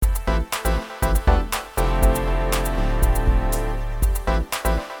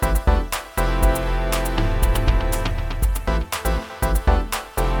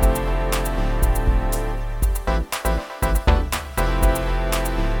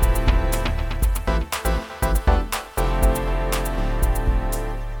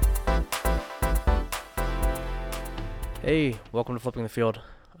Hey, welcome to Flipping the Field,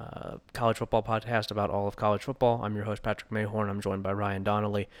 college football podcast about all of college football. I'm your host, Patrick Mayhorn. I'm joined by Ryan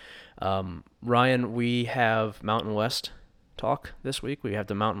Donnelly. Ryan, we have Mountain West talk this week. We have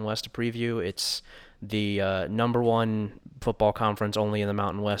the Mountain West to preview. It's the number one football conference only in the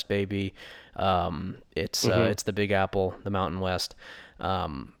Mountain West, baby. It's the Big Apple, the Mountain West.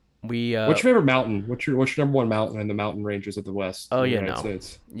 We What's your favorite mountain? What's your number one mountain in the mountain ranges of the West Oh, in the United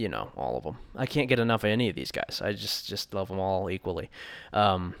States? all of them. I can't get enough of any of these guys. I just love them all equally.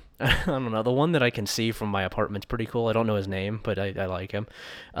 I don't know. The one that I can see from my apartment's pretty cool. I don't know his name, but I like him.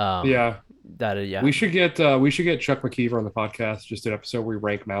 Um, Yeah, yeah. we should get Chuck McKeever on the podcast. Just an episode where we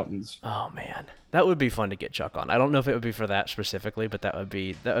rank mountains. Oh man, that would be fun to get Chuck on. I don't know if it would be for that specifically, but that would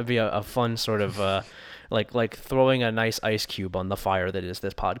be a fun sort of like throwing a nice ice cube on the fire that is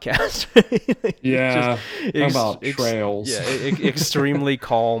this podcast. Just Yeah, how about trails? extremely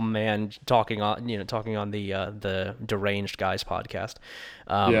calm man talking on the deranged guys podcast.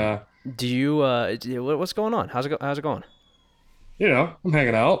 Um, Yeah, what's going on? How's it going? I'm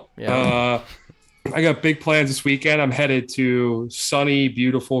hanging out. Yeah. I got big plans this weekend. I'm headed to sunny,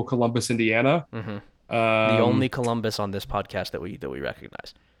 beautiful Columbus, Indiana. hmm The only Um, Columbus on this podcast that we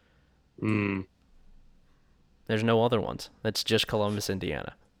recognize. mm, There's no other ones. That's just Columbus,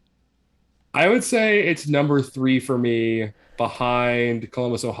 Indiana. I would say it's number three for me, behind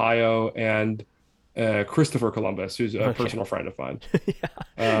Columbus, Ohio, and Christopher Columbus, who's a Okay. personal friend of mine.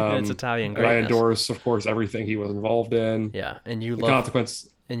 Yeah. It's Italian And I greatness. endorse, of course, everything he was involved in. Yeah, The consequence,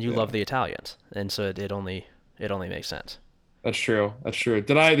 and you yeah, love the Italians, and so it only makes sense. that's true. That's true.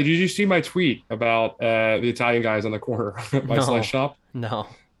 Did you see my tweet about the Italian guys on the corner at my slice No, shop? no.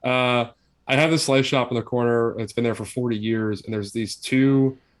 Uh, I have this slice shop in the corner. It's been there for 40 years, and there's these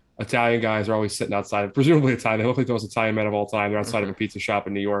two Italian guys are always sitting outside, presumably Italian. They look like the most Italian men of all time. They're outside of hmm a pizza shop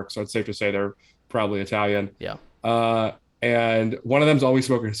in New York, so it's safe to say they're probably Italian. Yeah, Uh, and one of them's always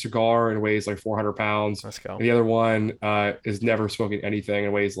smoking a cigar and weighs like 400 pounds. let's go. And the other one is never smoking anything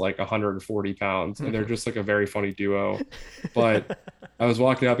and weighs like 140 pounds. And they're just like a very funny duo. But I was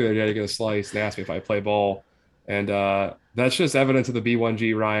walking out the other day to get a slice and they asked me if I play ball. And that's just evidence of the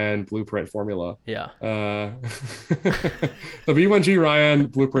B1G Ryan blueprint formula. Yeah. Uh, the B1G Ryan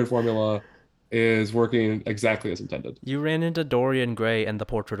blueprint formula is working exactly as intended. You ran into Dorian Gray and the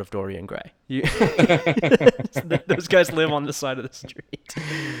portrait of Dorian Gray. Those guys live on the side of the street.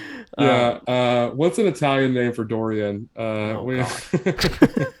 Yeah. Um, What's an Italian name for Dorian? oh We God,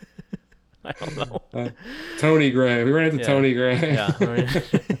 I don't know. uh, Tony Gray. We ran into Yeah, Tony Gray. yeah. I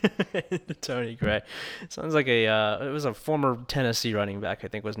mean, Tony Gray sounds like it was a former Tennessee running back. I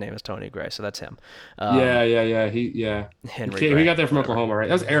think his name is Tony Gray, so that's him. Yeah, Um, yeah, yeah. Henry He Gray, got there from whatever. Oklahoma, right?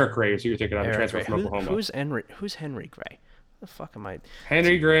 That was Eric Gray, so you're thinking of the Eric transfer Gray. from Oklahoma. Who's Henry Gray? The fuck am I?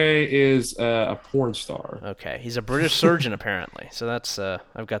 Henry Gray is a porn star. Okay, he's a British surgeon apparently. So that's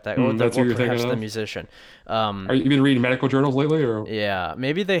I've got that. Or, That's who or you're perhaps thinking the of. musician. Are you been reading medical journals lately, or? Yeah,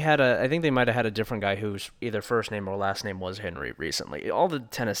 maybe they had I think they might have had a different guy whose either first name or last name was Henry recently. All the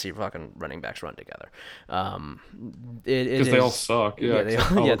Tennessee fucking running backs run together. Um, it Because they all is. suck. Yeah, Yeah, they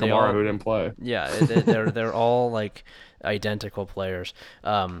except yeah Alvin they Kamara, all who didn't play. yeah they're all like identical players.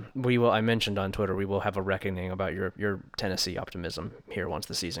 I mentioned on Twitter we will have a reckoning about your Tennessee optimism here once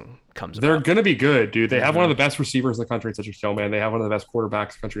the season comes They're about. gonna be good, dude. They have one hmm of the best receivers in the country, such as Tillman. They have one of the best quarterbacks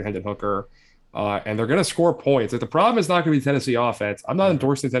in the country, Hendon Hooker. And they're gonna score points. Like, the problem is not gonna be Tennessee offense. I'm not hmm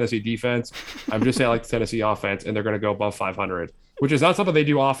endorsing the Tennessee defense. I'm just saying I like the Tennessee offense, and they're gonna go above 500, which is not something they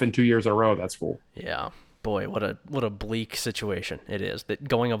do often 2 years in a row. That's cool. Yeah. Boy, what a bleak situation it is that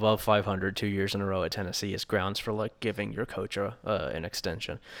going above 500 2 years in a row at Tennessee is grounds for like giving your coach an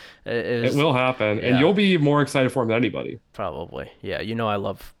extension. It It is will happen, and yeah, you'll be more excited for him than anybody. probably. Yeah, I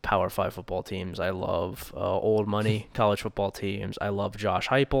love Power 5 football teams. I love old money college football teams. I love Josh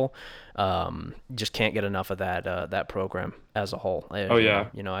Heupel. Just can't get enough of that program as a whole. Oh yeah,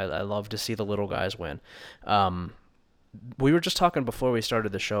 I love to see the little guys win. Um, we were just talking before we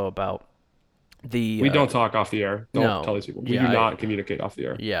started the show about the we don't talk off the air. Don't no, tell these people. We yeah, do not communicate off the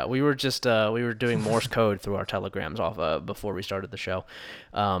air. yeah, we were just we were doing Morse code through our telegrams off before we started the show.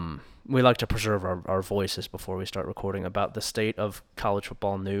 We like to preserve our voices before we start recording about the state of college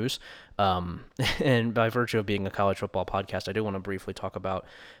football news. And by virtue of being a college football podcast, I do want to briefly talk about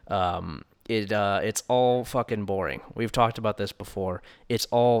it's all fucking boring. We've talked about this before. It's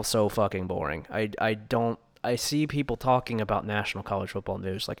all so fucking boring. I see people talking about national college football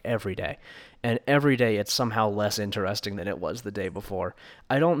news like every day, and every day it's somehow less interesting than it was the day before.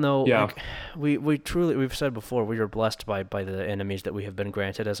 I don't know. Yeah, Like, we've said before, we are blessed by the enemies that we have been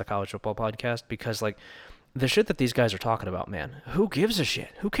granted as a college football podcast, because like the shit that these guys are talking about, man, who gives a shit?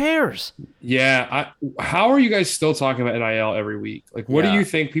 Who cares? Yeah, how are you guys still talking about NIL every week? Like, what do Yeah. you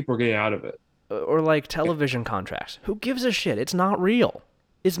think people are getting out of it? Or like television contracts. Who gives a shit? It's not real.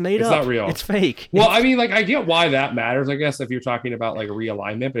 It's made It's up. not real. It's fake. Well, I mean, like, I get why that matters, I guess, if you're talking about like a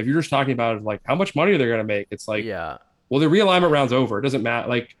realignment. But if you're just talking about like how much money they're going to make, it's like, Yeah. well, the realignment round's over. It doesn't matter.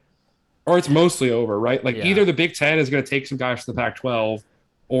 Like, or it's mostly over, right? Like, Yeah. either the Big Ten is going to take some guys from the Pac-12,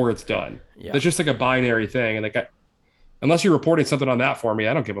 or it's done. Yeah. It's just like a binary thing. And like, unless you're reporting something on that for me,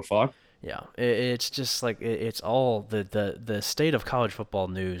 I don't give a fuck. Yeah, it's just like it's all the state of college football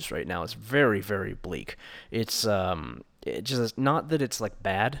news right now is very, very bleak. It just not that it's like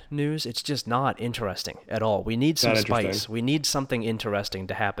bad news. It's just not interesting at all. We need some Not spice. interesting. We need something interesting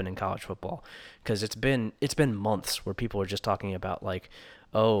to happen in college football because it's been months where people are just talking about like,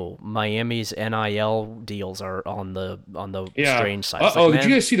 oh, Miami's NIL deals are on the Yeah. strange side. It's Uh-oh, like, did you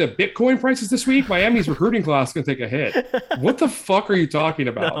man, guys see the Bitcoin prices this week? Miami's recruiting class is going to take a hit. What the fuck are you talking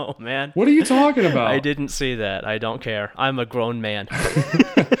about? no, man. What are you talking about? I didn't see that. I don't care. I'm a grown man.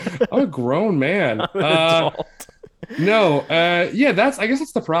 I'm a grown man. I'm an adult. No, yeah, I guess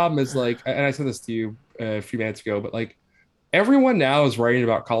that's the problem is like, and I said this to you a few minutes ago, but like everyone now is writing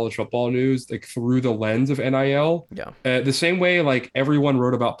about college football news like through the lens of NIL. Yeah. The same way like everyone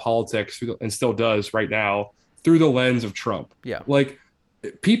wrote about politics and still does right now through the lens of Trump. Yeah. Like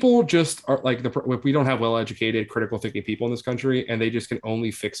people just are like we don't have well-educated, critical thinking people in this country, and they just can only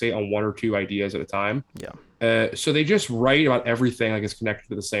fixate on one or two ideas at a time. Yeah. So they just write about everything like it's connected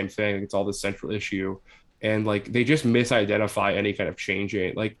to the same thing. Like it's all the central issue, and like they just misidentify any kind of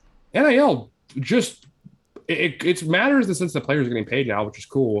changing. Like NIL just it matters in the sense that players are getting paid now, which is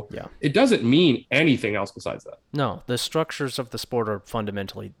cool. Yeah. It doesn't mean anything else besides that. No, the structures of the sport are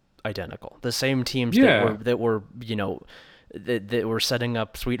fundamentally identical. The same teams Yeah. that were that were setting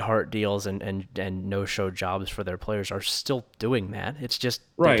up sweetheart deals and no show jobs for their players are still doing that. It's just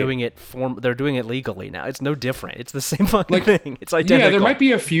Right. they're doing it legally now. It's no different. It's the same fucking Like, thing. It's identical. Yeah, there might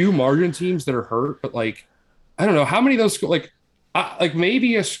be a few margin teams that are hurt, but like I don't know how many of those like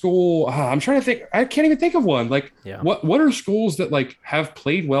maybe a school. I'm trying to think. I can't even think of one. Like Yeah. what are schools that like have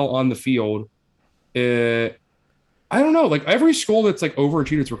played well on the field? I don't know. Like every school that's like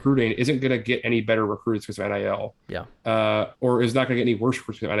overachieved its recruiting isn't going to get any better recruits because of NIL. Yeah. Or is not going to get any worse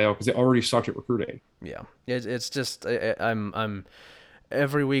recruits because of NIL because they already sucked at recruiting. Yeah. It's just I'm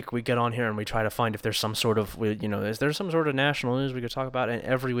every week we get on here and we try to find if there's some sort of is there some sort of national news we could talk about, and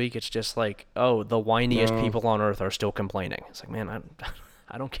every week it's just like, oh, the whiniest No. people on earth are still complaining. It's like, man,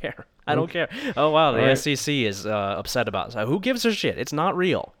 I don't care. I don't care. Oh wow, the Right. SEC is upset about it. So who gives a shit? It's not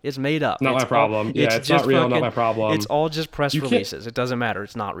real. It's made up. Not my problem. Yeah, it's not just real, not my problem. It's all just press You can't- releases. It doesn't matter.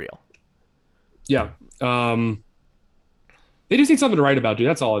 It's not real. Yeah. They just need something to write about, dude.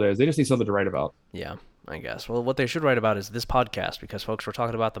 That's all it is. They just need something to write about. Yeah, I guess. Well, what they should write about is this podcast, because folks, we're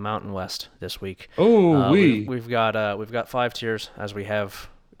talking about the Mountain West this week. Oh, we've got 5 tiers as we have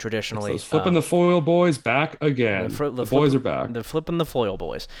traditionally. Those flipping the foil boys back again. The boys are back. The flipping the foil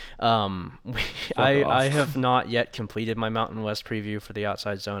boys. I off. have not yet completed my Mountain West preview for the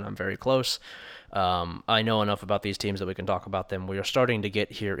Outside Zone. I'm very close. I know enough about these teams that we can talk about them. We are starting to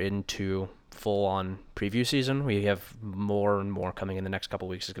get here into full-on preview season. We have more and more coming in the next couple of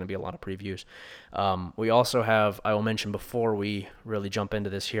weeks. There's going to be a lot of previews. We also have, I will mention before we really jump into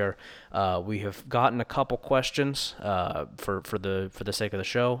this here, we have gotten a couple questions for the sake of the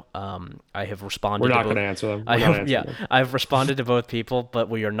show. I have responded. We're not to both- going to answer them. I We're not have, answering them. I've responded to both people, but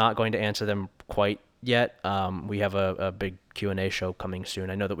we are not going to answer them quite yet. We have a big Q&A show coming soon.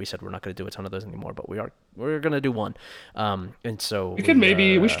 I know that we said we're not going to do a ton of those anymore, but we're going to do one. And so We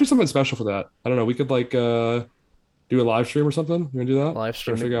should do something special for that. I don't know. We could like do a live stream or something. You want to do that? live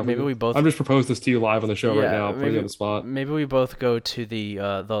stream. Trying to figure out if Maybe can- we both. I'm just proposed this to you live on the show right Yeah, now, putting you on the spot. Maybe we both go to the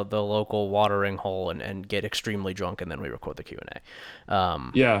local watering hole and get extremely drunk, and then we record the Q&A.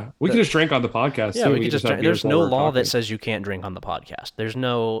 Yeah, we can just drink on the podcast. Yeah, too. we could just have drink. beers There's no while we're law that talking. says you can't drink on the podcast. There's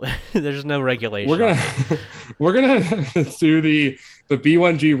no there's no regulation. We're gonna do the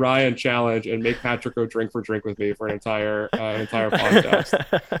B1G Ryan challenge and make Patrick go drink for drink with me for an entire podcast.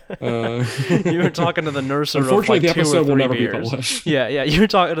 You were talking to the nurser of Unfortunately, like the 2 or episode will 3 never be beers. published. Yeah, you were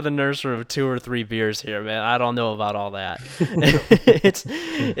talking to the nurser of 2 or 3 beers here, man. I don't know about all that.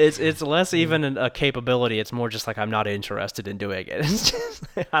 it's less even a capability. It's more just like I'm not interested in doing it. It's just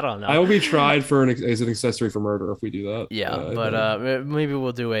I don't know. I will be tried for as an accessory for murder if we do that. Yeah, I but think. maybe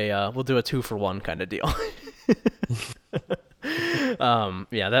we'll do a 2-for-1 kind of deal.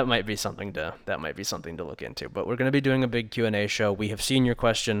 Yeah, that might be something to look into. But we're going to be doing a big Q&A show. We have seen your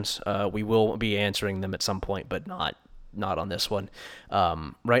questions. We will be answering them at some point, but not not on this one.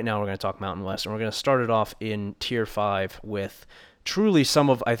 Right now, we're going to talk Mountain West, and we're going to start it off in Tier 5 with truly some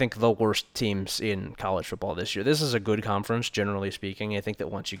of, I think, the worst teams in college football this year. This is a good conference, generally speaking. I think that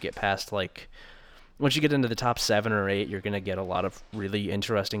once you get past, like, once you get into the top 7 or 8, you're going to get a lot of really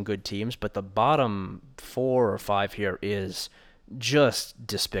interesting, good teams. But the bottom 4 or 5 here is just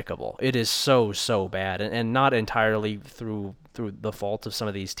despicable. It is so, so bad, and not entirely through the fault of some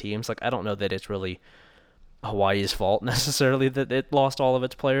of these teams. Like, I don't know that it's really Hawaii's fault necessarily that it lost all of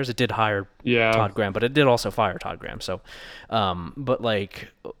its players. It did hire Yeah. Todd Graham, but it did also fire Todd Graham. So, but like,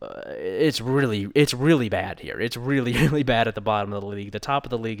 it's really bad here. It's really really bad at the bottom of the league. The top of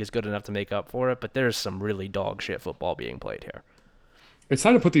the league is good enough to make up for it, but there's some really dog shit football being played here. It's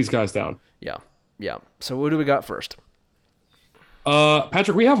time to put these guys down. Yeah, yeah. So what do we got first?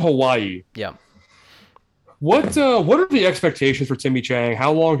 Patrick, we have Hawaii. Yeah. What are the expectations for Timmy Chang?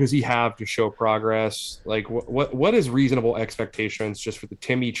 How long does he have to show progress? Like what is reasonable expectations just for the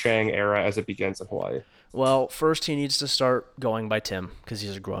Timmy Chang era as it begins in Hawaii? Well, first he needs to start going by Tim because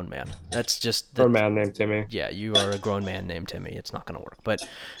he's a grown man. That's just For a man named Timmy. yeah, you are a grown man named Timmy. It's not going to work. But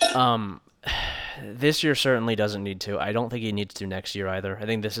this year certainly doesn't need to. I don't think he needs to next year either. I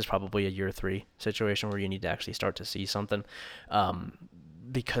think this is probably a year 3 situation where you need to actually start to see something.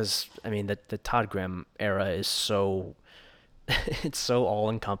 Because I mean the Todd Graham era is so it's so all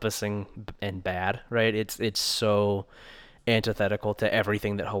encompassing and bad, right? It's so antithetical to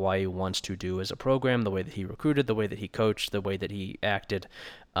everything that Hawaii wants to do as a program, the way that he recruited, the way that he coached, the way that he acted.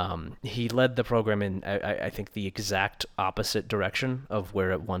 He led the program in, I think, the exact opposite direction of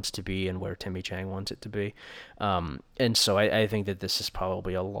where it wants to be and where Timmy Chang wants it to be. And so I think that this is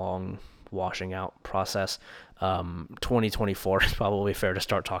probably a long washing out process. 2024 is probably fair to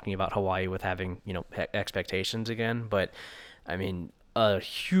start talking about Hawaii with having, expectations again. But I mean, a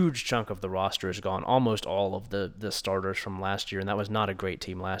huge chunk of the roster is gone. Almost all of the starters from last year, and that was not a great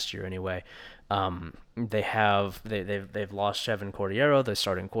team last year anyway. They've lost Chevin Cordero, the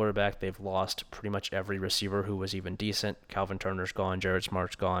starting quarterback. They've lost pretty much every receiver who was even decent. Calvin Turner's gone, Jared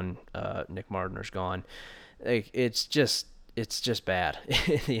Smart's gone, Nick Martiner's gone. It's just bad.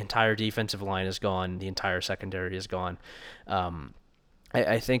 The entire defensive line is gone. The entire secondary is gone.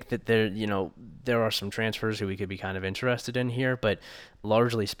 I think that there are some transfers who we could be kind of interested in here, but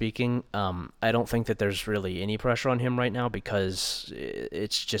largely speaking, I don't think that there's really any pressure on him right now because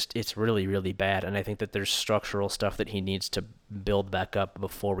it's really, really bad. And I think that there's structural stuff that he needs to build back up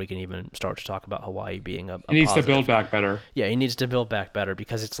before we can even start to talk about Hawaii being a He needs positive. to build back better. Yeah, he needs to build back better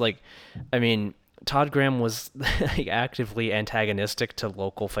because it's like, I mean, Todd Graham was actively antagonistic to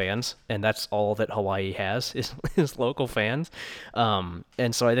local fans, and that's all that Hawaii has is local fans.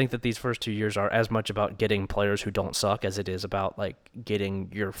 And so I think that these first 2 years are as much about getting players who don't suck as it is about like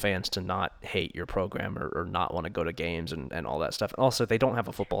getting your fans to not hate your program or not want to go to games and all that stuff. Also, they don't have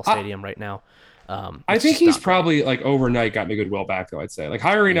a football stadium right now. I think he's probably like overnight gotten the goodwill back though. I'd say like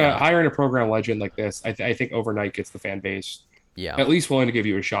hiring a program legend like this. I think overnight gets the fan base at least willing to give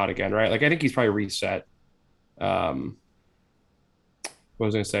you a shot again, right? Like I think he's probably reset. What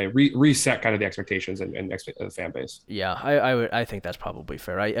was I going to say? Reset kind of the expectations and the fan base. Yeah, I think that's probably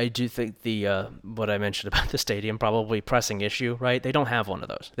fair. I do think the what I mentioned about the stadium probably pressing issue, right? They don't have one of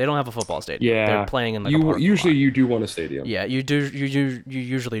those. They don't have a football stadium. Yeah, they're playing in like a parking usually lot. you do want a stadium. Yeah, you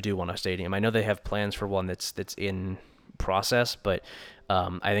usually do want a stadium. I know they have plans for one that's in process, but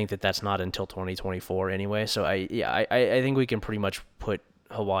I think that's not until 2024 anyway. So I think we can pretty much put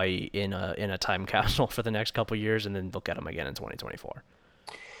Hawaii in a time capsule for the next couple of years and then look at them again in 2024.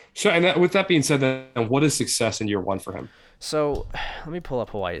 So, with that being said, then what is success in year 1 for him? So let me pull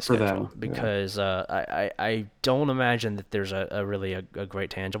up Hawaii's schedule because I don't imagine that there's a really a great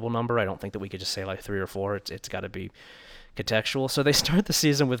tangible number. I don't think that we could just say like 3 or 4. It's got to be contextual. So they start the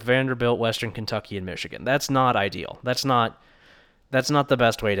season with Vanderbilt, Western Kentucky, and Michigan. That's not ideal. That's not the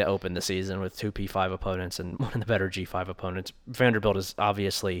best way to open the season with 2 P5 opponents and one of the better G5 opponents. Vanderbilt is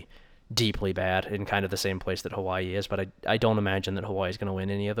obviously deeply bad in kind of the same place that Hawaii is, but I don't imagine that Hawaii is going to win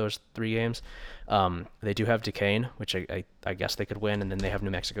any of those 3 games. They do have Duquesne, which I guess they could win, and then they have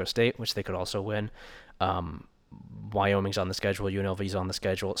New Mexico State, which they could also win. Wyoming's on the schedule, UNLV's on the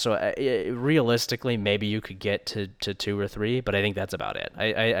schedule. So realistically, maybe you could get to 2 or 3, but I think that's about it.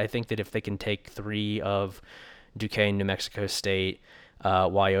 I think that if they can take 3 of Duquesne, New Mexico State,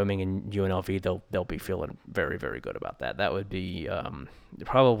 Wyoming, and UNLV, they'll be feeling very, very good about that. That would be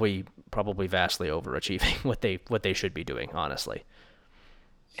probably vastly overachieving what they should be doing, honestly.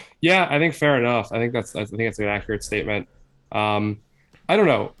 Yeah, I think fair enough. I think that's an accurate statement. I don't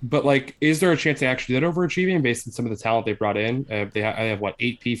know, but like, is there a chance they actually did overachieving based on some of the talent they brought in? I have what,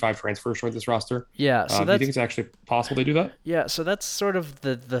 eight P5 transfers for this roster. Yeah, so Do you think that's it's actually possible they do that? sort of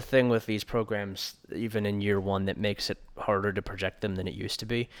the thing with these programs, even in year one, that makes it harder to project them than it used to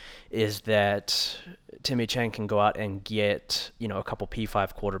be, is that Timmy Chang can go out and get a couple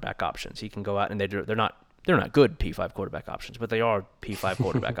P5 quarterback options. He can go out and they're not good P5 quarterback options, but they are P5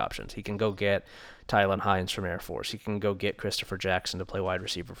 quarterback options. He can go get Tylen Hines from Air Force. He can go get Christopher Jackson to play wide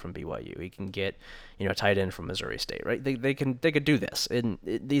receiver from BYU. He can get, tight end from Missouri State, right? They could do this. And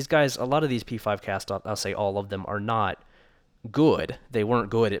these guys, a lot of these P5 cast, I'll say all of them are not good. They weren't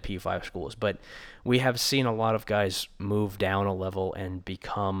good at P5 schools, but we have seen a lot of guys move down a level and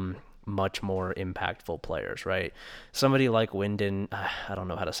become much more impactful players, right? Somebody like Wyndon, I don't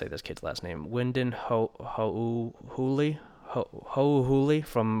know how to say this kid's last name, Wyndon Hooley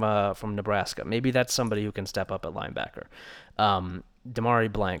from Nebraska. Maybe that's somebody who can step up at linebacker.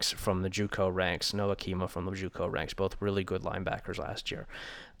 Damari Blanks from the JUCO ranks, Noah Kima from the JUCO ranks, both really good linebackers last year.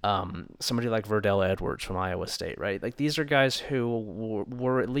 Somebody like Verdell Edwards from Iowa State, right? Like these are guys who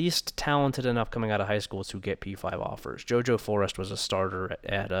were at least talented enough coming out of high school to get P5 offers. JoJo Forrest was a starter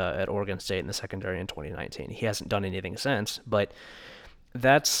at Oregon State in the secondary in 2019. He hasn't done anything since, but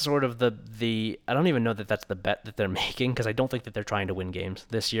that's sort of the I don't even know that that's the bet that they're making, because I don't think that they're trying to win games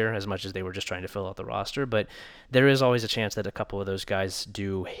this year as much as they were just trying to fill out the roster. But there is always a chance that a couple of those guys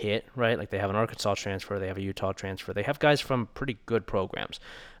do hit, right? Like they have an Arkansas transfer, they have a Utah transfer, they have guys from pretty good programs.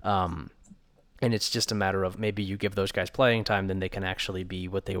 And it's just a matter of maybe you give those guys playing time, then they can actually be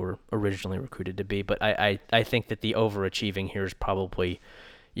what they were originally recruited to be. But I think that the overachieving here is probably,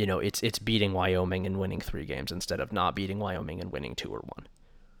 it's beating Wyoming and winning 3 games instead of not beating Wyoming and winning 2 or 1.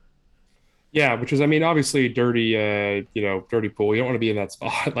 Yeah, which is, I mean, obviously dirty, dirty pool. You don't want to be in that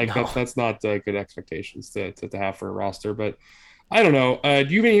spot. Like No. that's not good expectations to have for a roster. But I don't know.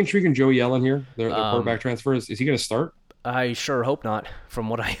 Do you have any intrigue in Joey Yellen here? Their quarterback transfer is he going to start? I sure hope not. From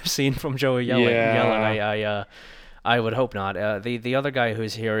what I have seen from Joey Yellen, Yeah, I would hope not. The other guy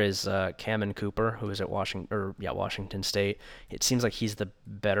who's here is Cameron Cooper, who is at Washington State. It seems like he's the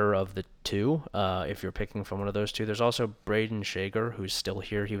better of the two. If you're picking from one of those two, there's also Braden Shager, who's still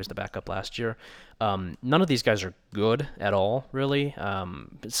here. He was the backup last year. None of these guys are good at all, really.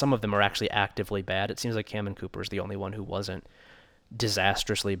 Some of them are actually actively bad. It seems like Cameron Cooper is the only one who wasn't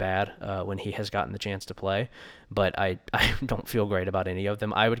disastrously bad when he has gotten the chance to play, but I don't feel great about any of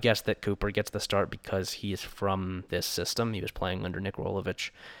them. I would guess that Cooper gets the start because he's from this system. He was playing under Nick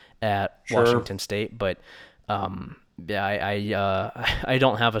Rolovich at sure. Washington State, but yeah, I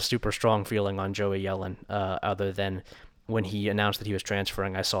don't have a super strong feeling on Joey Yellen other than when he announced that he was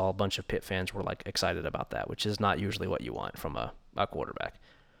transferring, I saw a bunch of Pitt fans were like excited about that, which is not usually what you want from a quarterback.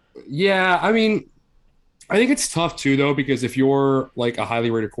 Yeah, I mean, I think it's tough too, though, because if you're like a highly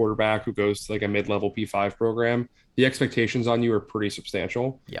rated quarterback who goes to like a mid-level P5 program, the expectations on you are pretty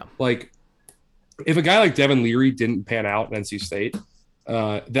substantial. Yeah. Like if a guy like Devin Leary didn't pan out in NC State,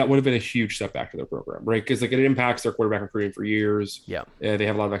 that would have been a huge step back to their program, right? Because like it impacts their quarterback recruiting for years. Yeah. They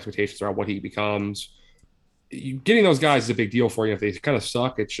have a lot of expectations around what he becomes. Getting those guys is a big deal for you. If they kind of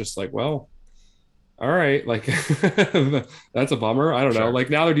suck, it's just like, well, all right, like that's a bummer. I don't know. Sure.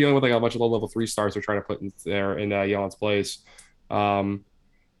 Like now they're dealing with like a bunch of low level 3 stars they're trying to put in there in Yellen's place. But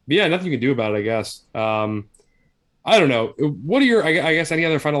yeah, nothing you can do about it, I guess. I don't know. What are your, I guess, any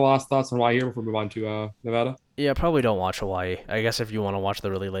other final last thoughts on why here before we move on to Nevada? Yeah, probably don't watch Hawaii. I guess if you want to watch the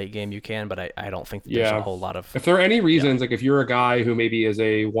really late game, you can, but I don't think that there's a Yeah. whole lot of. If there are any Yeah. reasons, like if you're a guy who maybe is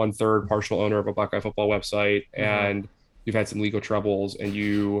a 1/3 partial owner of a Buckeye football website and you've had some legal troubles and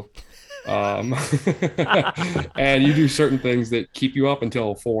you um and you do certain things that keep you up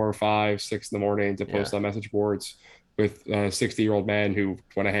until 4 5 6 in the morning to post Yeah. on message boards with 60-year-old men who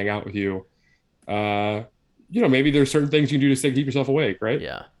want to hang out with you, uh maybe there's certain things you can do to stay keep yourself awake, right?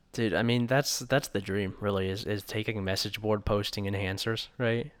 Yeah. Dude, I mean that's the dream really is taking message board posting enhancers,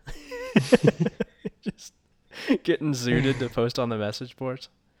 right? Just getting zooted to post on the message boards.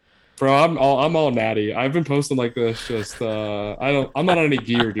 Bro, I'm all natty. I've been posting like this. Just I'm not on any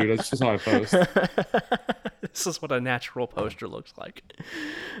gear, dude. That's just how I post. This is what a natural poster looks like.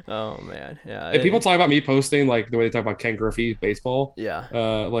 Oh man. Yeah. If people talk about me posting like the way they talk about Ken Griffey baseball, Yeah.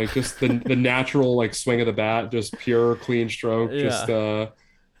 like just the natural like swing of the bat, just pure clean stroke, Yeah.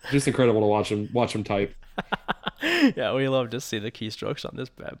 just incredible to watch him type. Yeah, we love to see the keystrokes on this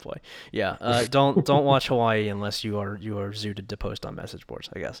bad boy. Yeah, don't watch Hawaii unless you are zooted to post on message boards,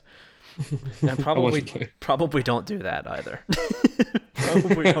 I guess. And probably don't do that either.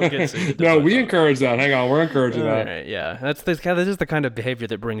 Probably don't get suited. No, we encourage that. Hang on, we're encouraging that. Right, yeah, this is the kind of behavior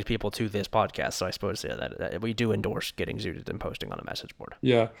that brings people to this podcast. So I suppose that we do endorse getting zooted and posting on a message board.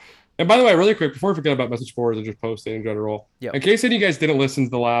 Yeah. And by the way, really quick, before we forget about message boards and just posting in general, Yep. in case any of you guys didn't listen to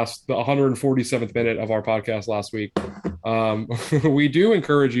the 147th minute of our podcast last week, we do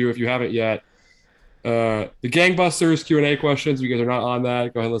encourage you, if you haven't yet, the Gangbusters Q&A questions. If you guys are not on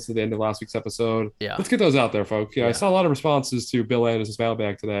that, go ahead and listen to the end of last week's episode. Yeah. Let's get those out there, folks. Yeah. I saw a lot of responses to Bill Anderson's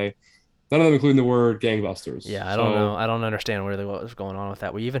mailbag today. None of them including the word gangbusters. Yeah, I don't know. I don't understand really what was going on with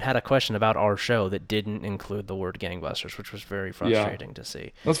that. We even had a question about our show that didn't include the word gangbusters, which was very frustrating to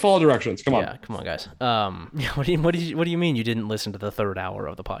see. Let's follow directions. Come on. Yeah, come on, guys. What do you mean you didn't listen to the third hour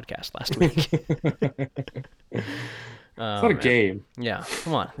of the podcast last week? It's not a game. Yeah,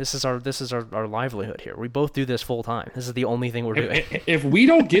 come on. This is our livelihood here. We both do this full time. This is the only thing we're doing. If we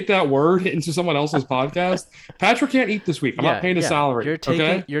don't get that word into someone else's podcast, Patrick can't eat this week. I'm not paying his salary.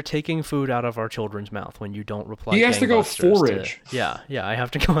 You're taking food out of our children's mouth when you don't reply. He has to go forage. Yeah. I have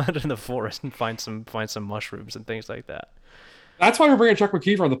to go out in the forest and find some mushrooms and things like that. That's why we're bringing Chuck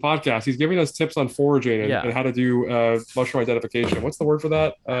McKeever on the podcast. He's giving us tips on foraging and how to do mushroom identification. What's the word for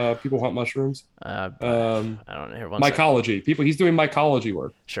that? People want mushrooms. I don't know. Mycology. He's doing mycology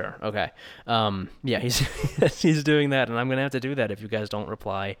work. Sure. Okay. Yeah, he's doing that, and I'm gonna have to do that if you guys don't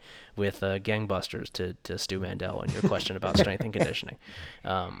reply with gangbusters to Stu Mandel and your question about strength and conditioning.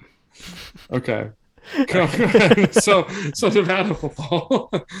 Okay. so Nevada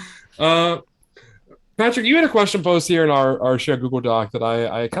football. Patrick, you had a question posed here in our shared Google Doc that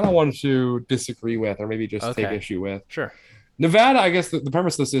I kind of wanted to disagree with, or maybe just take issue with. Sure. Nevada, I guess the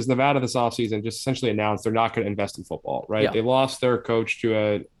premise of this is Nevada this offseason just essentially announced they're not going to invest in football, right? Yeah. They lost their coach to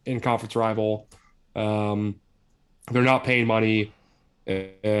an in-conference rival. They're not paying money.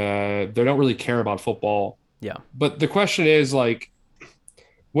 They don't really care about football. Yeah. But the question is, like,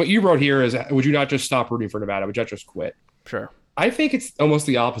 what you wrote here is, would you not just stop rooting for Nevada? Would you not just quit? Sure. I think it's almost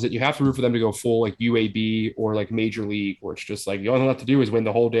the opposite. You have to root for them to go full like UAB or like Major League, where it's just like the only thing they have to do is win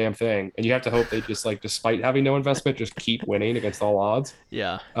the whole damn thing, and you have to hope they just like, despite having no investment, just keep winning against all odds.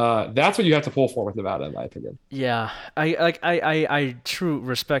 Yeah, that's what you have to pull for with Nevada, in my opinion. Yeah, I true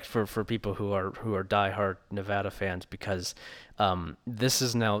respect for people who are diehard Nevada fans, because this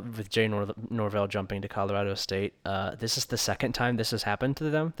is now with Jay Norvell jumping to Colorado State. This is the second time this has happened to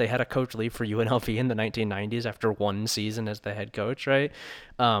them. They had a coach leave for UNLV in the 1990s after one season as the head coach, right?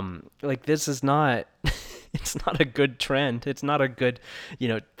 Like, this is not it's not a good trend. It's not a good,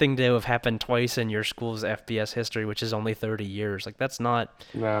 thing to have happened twice in your school's FBS history, which is only 30 years. Like, that's not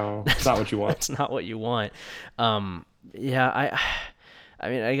what you want. That's not what you want. Yeah, I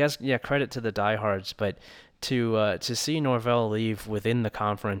mean, I guess, credit to the diehards, but to see Norvell leave within the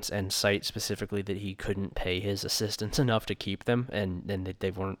conference and cite specifically that he couldn't pay his assistants enough to keep them, and that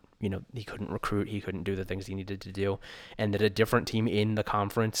they weren't, he couldn't recruit, he couldn't do the things he needed to do, and that a different team in the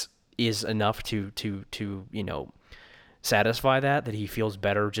conference is enough to satisfy that he feels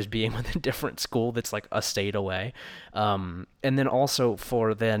better just being with a different school that's like a state away. And then also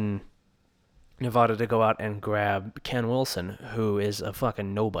for Nevada to go out and grab Ken Wilson, who is a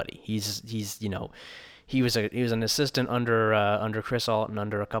fucking nobody. He's he was an assistant under Chris Alton,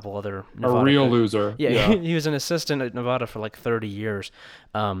 under a couple other Nevada a real loser. Yeah. He was an assistant at Nevada for like 30 years,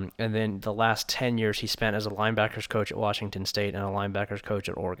 and then the last 10 years he spent as a linebackers coach at Washington State and a linebackers coach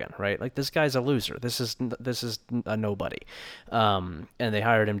at Oregon. Right, like, this guy's a loser. This is a nobody, and they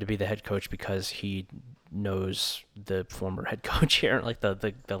hired him to be the head coach because he knows the former head coach here, like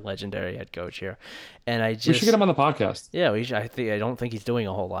the legendary head coach here, and we should get him on the podcast. Yeah, I don't think he's doing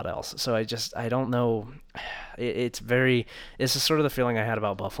a whole lot else. So I don't know. It's just sort of the feeling I had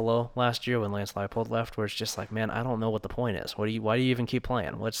about Buffalo last year when Lance Leipold left, where it's just like, man, I don't know what the point is. Why do you even keep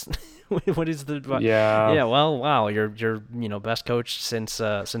playing? What is the well, wow, you're best coach since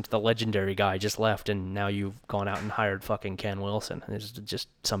the legendary guy just left, and now you've gone out and hired fucking Ken Wilson. It's just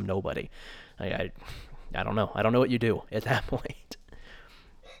some nobody. I don't know. I don't know what you do at that point.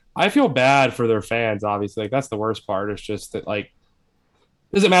 I feel bad for their fans, obviously. Like, that's the worst part. It's just that, like,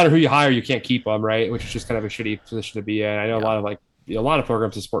 it doesn't matter who you hire, you can't keep them, right? Which is just kind of a shitty position to be in. I know a lot of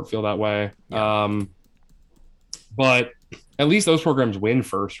programs in sport feel that way. Yeah. But at least those programs win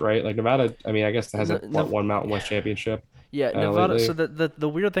first, right? Like, Nevada, I mean, I guess it hasn't won Mountain West championship. Yeah, Nevada. Lately. So the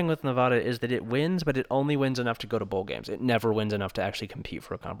weird thing with Nevada is that it wins, but it only wins enough to go to bowl games. It never wins enough to actually compete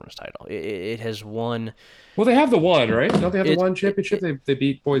for a conference title. It has won. Well, they have the one, right? Don't they have the one championship? They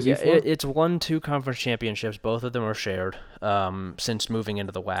beat Boise. Yeah, it's won 2 conference championships. Both of them are shared. since moving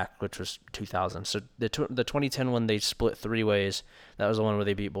into the WAC, which was 2000. So the 2010 one they split three ways. That was the one where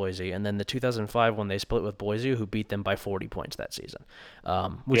they beat Boise, and then the 2005 one they split with Boise, who beat them by 40 points that season,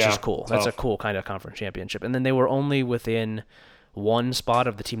 which is Yeah, cool. That's a tough. cool kind of conference championship. And then they were only within one spot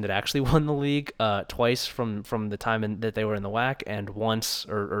of the team that actually won the league twice from the time that they were in the WAC, and once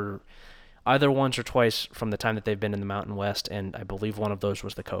or either once or twice from the time that they've been in the Mountain West, and I believe one of those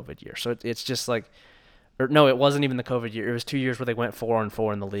was the COVID year. So it's just like, or no, it wasn't even the COVID year. It was 2 years where they went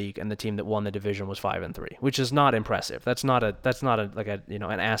 4-4 in the league, and the team that won the division was 5-3, which is not impressive. That's not a like a an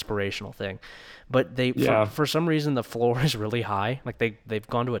aspirational thing, but Yeah. for some reason the floor is really high. Like they've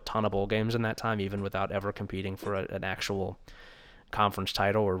gone to a ton of bowl games in that time, even without ever competing for an actual conference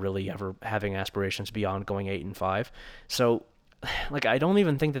title or really ever having aspirations beyond going 8-5. So like I don't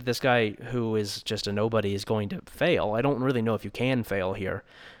even think that this guy who is just a nobody is going to fail. I don't really know if you can fail here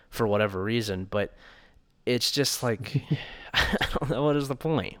for whatever reason, but it's just like I don't know, what is the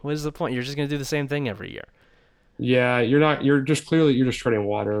point? What is the point? You're just going to do the same thing every year. Yeah, you're not. You're just clearly you're just treading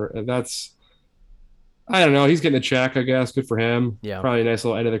water, and that's. I don't know. He's getting a check, I guess. Good for him. Yeah. Probably a nice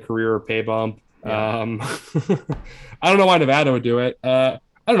little end of the career pay bump. Yeah. I don't know why Nevada would do it. I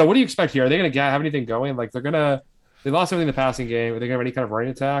don't know. What do you expect here? Are they going to have anything going? Like they're gonna. They lost everything in the passing game. Are they going to have any kind of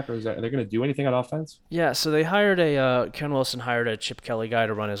running attack, or are they going to do anything on offense? Yeah, so they hired Ken Wilson hired a Chip Kelly guy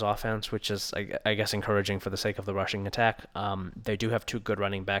to run his offense, which is, I guess, encouraging for the sake of the rushing attack. They do have two good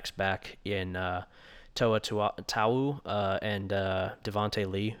running backs back in Tau and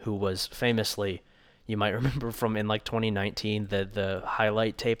Devontae Lee, who was famously, you might remember from in like 2019, the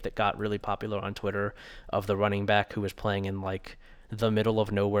highlight tape that got really popular on Twitter of the running back who was playing in like the middle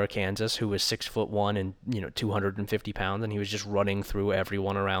of nowhere, Kansas, who was 6'1" and 250 pounds, and he was just running through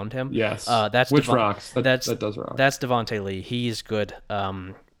everyone around him. Yes. That's Which rocks. that's That does rock. that's Devontae Lee. He's good.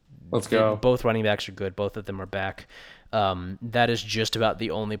 Let's go. Both running backs are good. Both of them are back. That is just about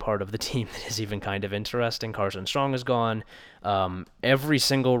the only part of the team that is even kind of interesting. Carson Strong is gone. Every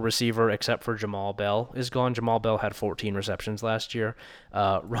single receiver except for Jamal Bell is gone. Jamal Bell had 14 receptions last year.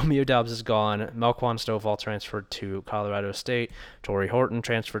 Romeo Doubs is gone. Melquan Stovall transferred to Colorado State. Torrey Horton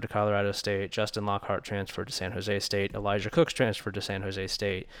transferred to Colorado State. Justin Lockhart transferred to San Jose State. Elijah Cooks transferred to San Jose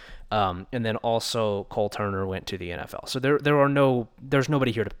State. And then also Cole Turner went to the NFL. So there's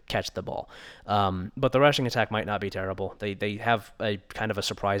nobody here to catch the ball. But the rushing attack might not be terrible. They have a kind of a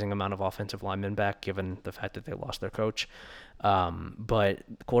surprising amount of offensive linemen back, given the fact that they lost their coach. But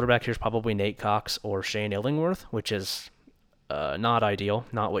quarterback here is probably Nate Cox or Shane Illingworth, which is not ideal,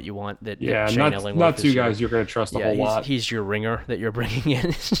 not what you want. Yeah, Shane not Illingworth not is two guys you're going to trust a whole lot. he's your ringer that you're bringing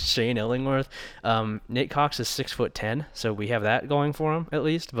in, Shane Illingworth. Nate Cox is 6'10", so we have that going for him at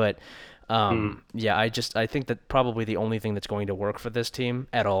least. But yeah, I think that probably the only thing that's going to work for this team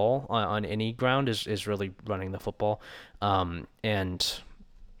at all on any ground is really running the football. And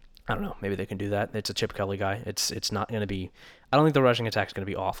I don't know, maybe they can do that. It's a Chip Kelly guy. It's not going to be. I don't think the rushing attack is going to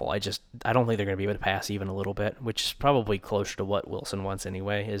be awful. I don't think they're going to be able to pass even a little bit, which is probably closer to what Wilson wants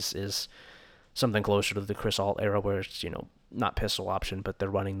anyway. Is something closer to the Chris Alt era where it's not pistol option, but they're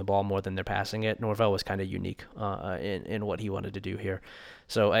running the ball more than they're passing it. Norvell was kind of unique in what he wanted to do here,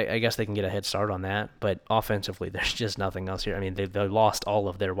 so I guess they can get a head start on that. But offensively, there's just nothing else here. I mean, they lost all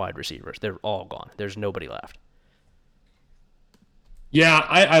of their wide receivers. They're all gone. There's nobody left. Yeah,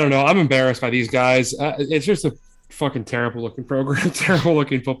 I don't know. I'm embarrassed by these guys. It's just a fucking terrible looking program, terrible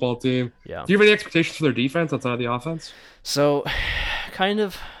looking football team. Yeah. Do you have any expectations for their defense outside of the offense? So, kind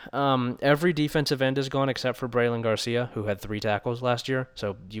of every defensive end is gone except for Braylon Garcia, who had 3 tackles last year.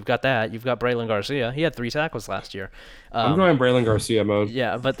 So you've got that. You've got Braylon Garcia. He had 3 tackles last year. I'm going Braylon Garcia mode.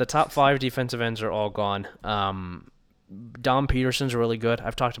 Yeah, but the top 5 defensive ends are all gone. Dom Peterson's really good.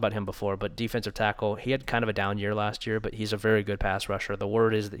 I've talked about him before, but defensive tackle, he had kind of a down year last year, but he's a very good pass rusher. The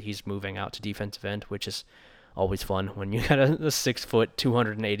word is that he's moving out to defensive end, which is always fun when you got a 6 foot,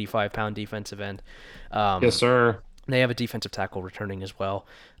 285-pound defensive end. Yes, sir. They have a defensive tackle returning as well.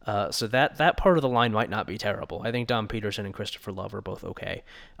 So that part of the line might not be terrible. I think Dom Peterson and Christopher Love are both okay.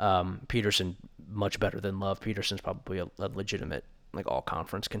 Peterson, much better than Love. Peterson's probably a legitimate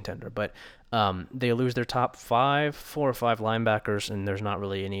all-conference contender. But they lose their top 4 or 5 linebackers, and there's not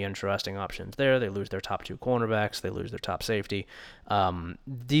really any interesting options there. They lose their top 2 cornerbacks. They lose their top safety.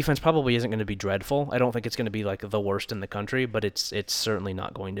 Defense probably isn't going to be dreadful. I don't think it's going to be like the worst in the country, but it's certainly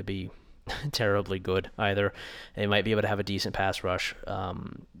not going to be terribly good either. They might be able to have a decent pass rush.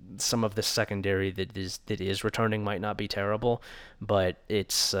 Some of the secondary that is returning might not be terrible, but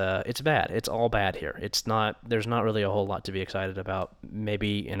it's bad. It's all bad here. There's not really a whole lot to be excited about.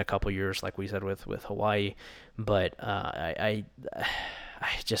 Maybe in a couple years, like we said with Hawaii, but I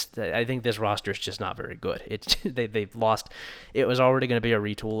I think this roster is just not very good. They've lost. It was already going to be a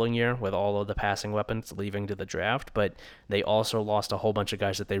retooling year with all of the passing weapons leaving to the draft, but they also lost a whole bunch of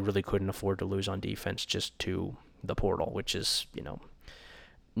guys that they really couldn't afford to lose on defense just to the portal, which is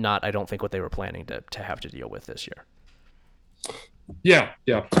not, I don't think, what they were planning to have to deal with this year. Yeah,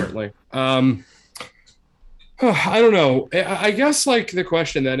 certainly. I don't know. I guess like the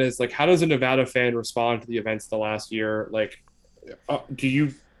question then is like, how does a Nevada fan respond to the events the last year? Like, do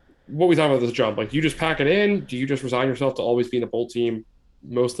you, what we talk about this jump? Like, do you just pack it in? Do you just resign yourself to always being a bowl team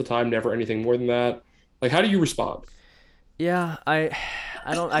most of the time, never anything more than that? Like, how do you respond? Yeah, I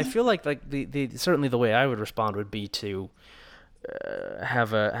don't. I feel like the certainly the way I would respond would be to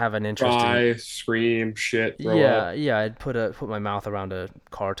have an interesting. Cry, scream, shit, throw Yeah, up. yeah, I'd put my mouth around a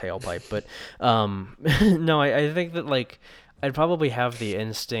car tailpipe, but no, I think that like I'd probably have the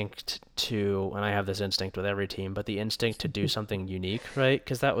instinct to, and I have this instinct with every team, but the instinct to do something unique, right?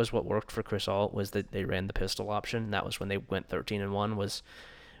 Because that was what worked for Chris Alt, was that they ran the pistol option. That was when they went 13-1, was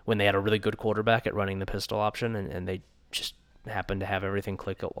when they had a really good quarterback at running the pistol option, and they just happened to have everything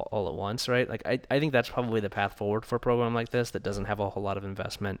click all at once, right? Like I think that's probably the path forward for a program like this that doesn't have a whole lot of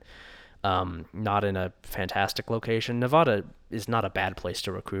investment, not in a fantastic location. Nevada is not a bad place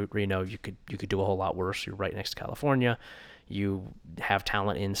to recruit. Reno, you could do a whole lot worse. You're right next to California. You have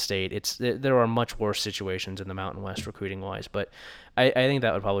talent in state. There are much worse situations in the Mountain West recruiting wise, but I think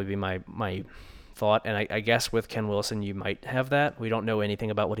that would probably be my thought. And I guess with Ken Wilson, you might have that. We don't know anything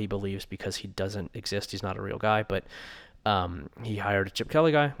about what he believes because he doesn't exist. He's not a real guy, but he hired a Chip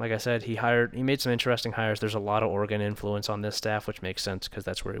Kelly guy. Like I said, he made some interesting hires. There's a lot of Oregon influence on this staff, which makes sense because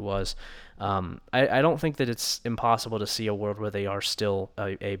that's where he was. I don't think that it's impossible to see a world where they are still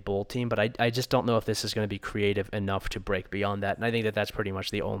a bowl team, but I just don't know if this is going to be creative enough to break beyond that. And I think that that's pretty much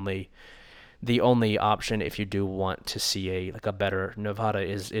the only option if you do want to see a better Nevada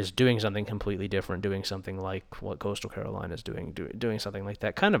is doing something completely different, doing something like what Coastal Carolina is doing something like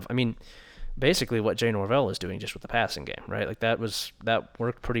that. Kind of, I mean, basically what Jay Norvell is doing just with the passing game, right? Like that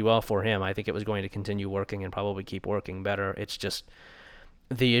worked pretty well for him. I think it was going to continue working and probably keep working better. It's just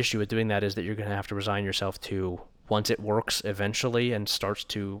the issue with doing that is that you're going to have to resign yourself to, once it works eventually and starts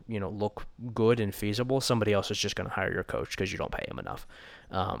to look good and feasible, somebody else is just going to hire your coach because you don't pay him enough.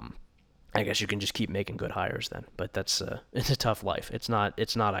 I guess you can just keep making good hires then, but that's it's a tough life. It's not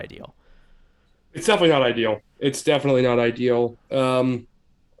ideal. It's definitely not ideal. It's definitely not ideal.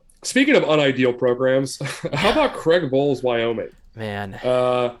 Speaking of unideal programs, how Yeah, about Craig Bowles, Wyoming? man.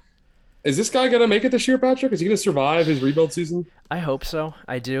 Uh, is this guy gonna make it this year, Patrick? Is he gonna survive his rebuild season? I hope so.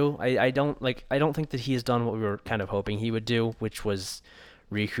 I do. I don't think that he has done what we were kind of hoping he would do, which was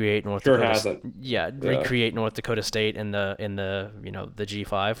recreate North Sure Dakota. hasn't. Yeah, Yeah. recreate North Dakota State in the the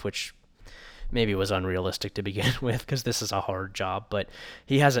G5, which maybe was unrealistic to begin with because this is a hard job, but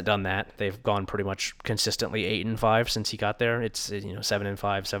he hasn't done that. They've gone pretty much consistently 8-5 since he got there. It's 7-5,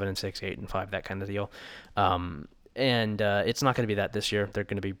 7-6, 8-5, that kind of deal. And it's not going to be that this year.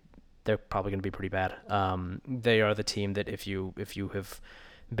 They're probably going to be pretty bad. They are the team that if you have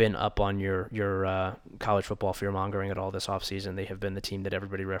been up on your college football fear mongering at all this offseason, they have been the team that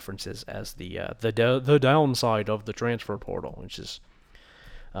everybody references as the downside of the transfer portal, which is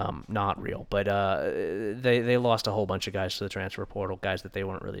not real. But they lost a whole bunch of guys to the transfer portal, guys that they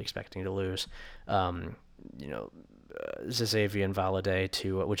weren't really expecting to lose. You know, Xavier Valade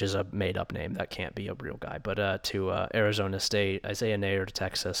to, which is a made up name, that can't be a real guy, but to Arizona State, Isaiah Nayer to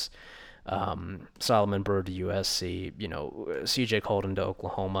Texas, Solomon Bird to USC, CJ Colden to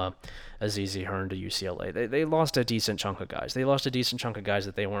Oklahoma, Azizi Hearn to UCLA. They lost a decent chunk of guys. They lost a decent chunk of guys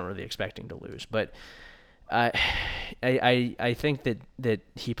that they weren't really expecting to lose. But I I think that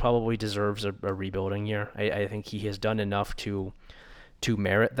he probably deserves a rebuilding year. I think he has done enough to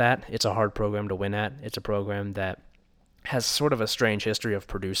merit that. It's a hard program to win at. It's a program that has sort of a strange history of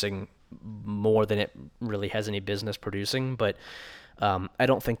producing more than it really has any business producing, but I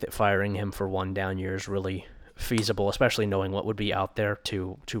don't think that firing him for one down year is really feasible, especially knowing what would be out there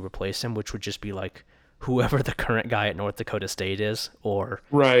to replace him, which would just be like whoever the current guy at North Dakota State is, or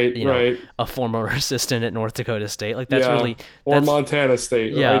Right, right. a former assistant at North Dakota State. Like Yeah. Or that's Montana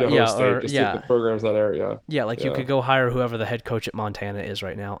State or yeah, Idaho yeah, State, or just yeah. the programs in that area. Yeah, like you Yeah. could go hire whoever the head coach at Montana is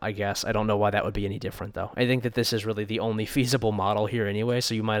right now, I guess. I don't know why that would be any different, though. I think that this is really the only feasible model here anyway,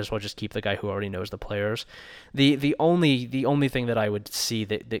 so you might as well just keep the guy who already knows the players. The only thing that I would see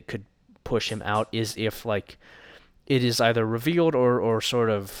that could push him out is if, like, it is either revealed or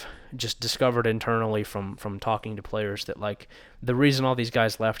sort of just discovered internally from talking to players that like the reason all these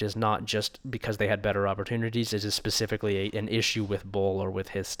guys left is not just because they had better opportunities. It is specifically an issue with Bull or with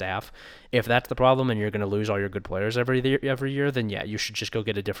his staff. If that's the problem and you're going to lose all your good players every year, then yeah, you should just go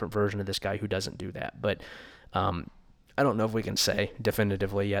get a different version of this guy who doesn't do that. But I don't know if we can say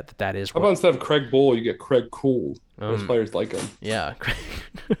definitively yet that that is How about instead of Craig Bull, you get Craig Cool? Those players like him. Yeah.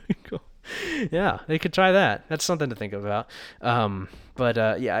 Cool. Yeah, they could try that. That's something to think about.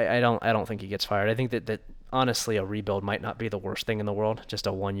 But yeah, I don't think he gets fired. I think that honestly a rebuild might not be the worst thing in the world. Just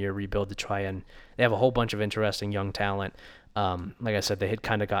a 1 year rebuild to try, and they have a whole bunch of interesting young talent. Like I said, they had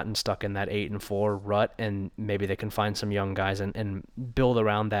kind of gotten stuck in that 8-4 rut, and maybe they can find some young guys and build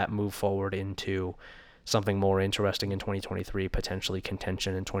around that, move forward into something more interesting in 2023, potentially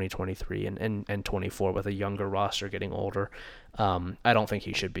contention in 2023 and 24 with a younger roster getting older. I don't think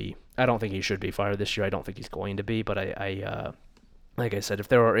he should be fired this year. I don't think he's going to be, but I like I said, if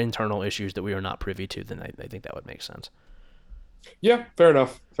there are internal issues that we are not privy to, then I think that would make sense. Yeah, fair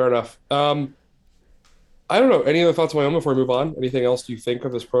enough. Fair enough. I don't know. Any other thoughts on Wyoming before we move on? Anything else do you think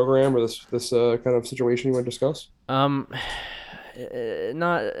of this program or this kind of situation you want to discuss?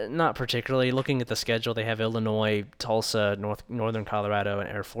 Not particularly. Looking at the schedule, they have Illinois, Tulsa, Northern Colorado, and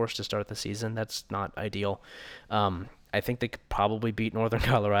Air Force to start the season. That's not ideal. I think they could probably beat Northern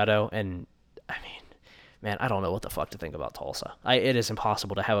Colorado, and I mean, man, I don't know what the fuck to think about Tulsa. It is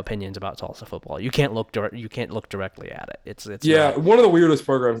impossible to have opinions about Tulsa football. You can't look directly at it. It's Yeah, not, one of the weirdest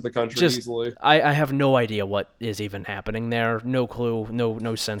programs in the country, just easily. I have no idea what is even happening there. No clue.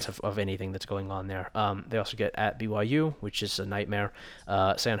 No sense of anything that's going on there. They also get at BYU, which is a nightmare.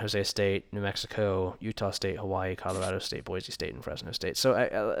 San Jose State, New Mexico, Utah State, Hawaii, Colorado State, Boise State, and Fresno State. So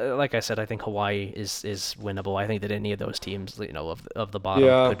like I said, I think Hawaii is winnable. I think that any of those teams, of the bottom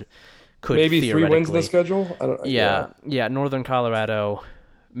Yeah, could maybe 3 wins in the theoretically. schedule. I don't. Yeah, Yeah, Northern Colorado,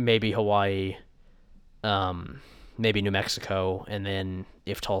 maybe Hawaii, maybe New Mexico, and then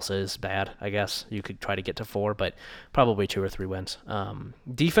if Tulsa is bad, I guess you could try to get to 4, but probably 2 or 3 wins.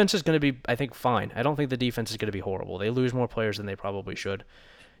 Defense is going to be, I think, fine. I don't think the defense is going to be horrible. They lose more players than they probably should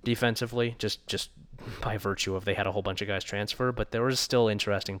defensively, just by virtue of they had a whole bunch of guys transfer, but there was still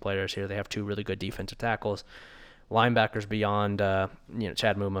interesting players here. They have 2 really good defensive tackles. Linebackers beyond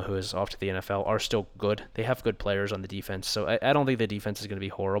Chad Muma, who is off to the NFL, are still good. They have good players on the defense, so I don't think the defense is going to be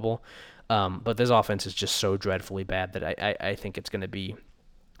horrible. But this offense is just so dreadfully bad that I think it's going to be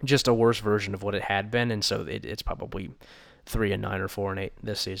just a worse version of what it had been, and so it's probably 3-9 or 4-8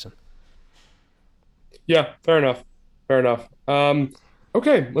 this season. yeah, fair enough. Fair enough.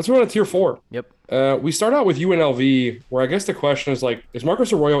 Okay, let's move on to tier 4. Yep. We start out with UNLV, where I guess the question is like, is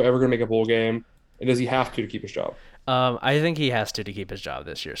Marcus Arroyo ever going to make a bowl game, and does he have to keep his job? I think he has to keep his job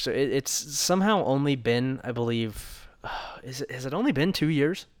this year. So it's somehow only been, I believe, has it only been 2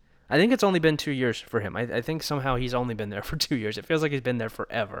 years? I think it's only been 2 years for him. I think somehow he's only been there for 2 years. It feels like he's been there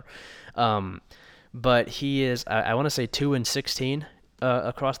forever. But he is, I want to say 2-16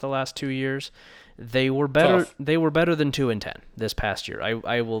 across the last 2 years. They were better. Tough. They were better than 2-10 this past year.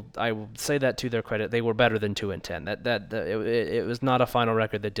 I will say that to their credit. They were better than 2-10. It was not a final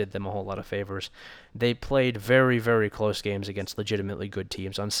record that did them a whole lot of favors. They played very, very close games against legitimately good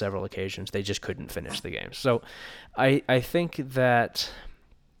teams on several occasions. They just couldn't finish the games. So I think that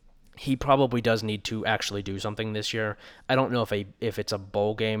he probably does need to actually do something this year. I don't know if it's a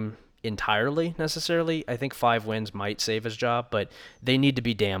bowl game entirely necessarily. I think 5 wins might save his job, but they need to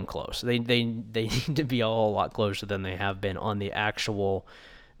be damn close. They need to be a whole lot closer than they have been on the actual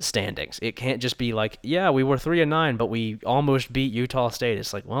standings. It can't just be like, yeah, we were 3-9, but we almost beat Utah State.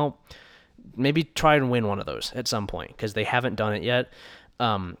 It's like, well, maybe try and win one of those at some point because they haven't done it yet.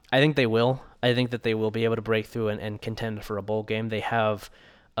 I think they will. I think that they will be able to break through and contend for a bowl game. They have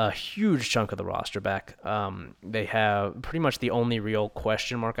a huge chunk of the roster back. They have pretty much the only real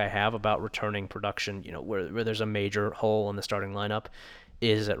question mark I have about returning production, where there's a major hole in the starting lineup,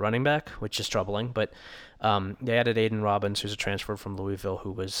 is at running back, which is troubling. But they added Aiden Robbins, who's a transfer from Louisville,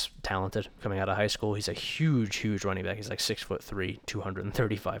 who was talented coming out of high school. He's a huge running back. He's like 6'3",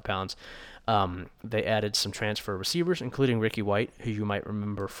 235 pounds. They added some transfer receivers, including Ricky White, who you might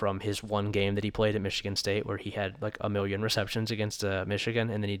remember from his one game that he played at Michigan State, where he had like 1 million receptions against Michigan,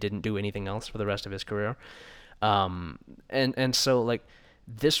 and then he didn't do anything else for the rest of his career. And so like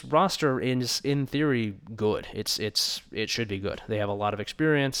this roster is in theory good. It should be good. They have a lot of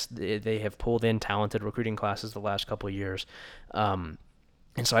experience. They have pulled in talented recruiting classes the last couple of years. And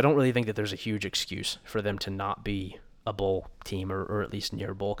so I don't really think that there's a huge excuse for them to not be a bowl team or at least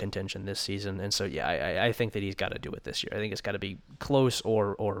near bowl contention this season. And so, yeah, I think that he's got to do it this year. I think it's got to be close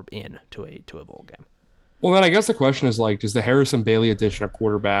or in to a bowl game. Well, then I guess the question is like, does the Harrison Bailey addition of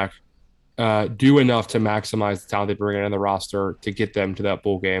quarterback do enough to maximize the talent they bring in the roster to get them to that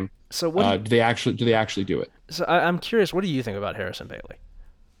bowl game? So what do you? Do they actually do it? So I'm curious. What do you think about Harrison Bailey?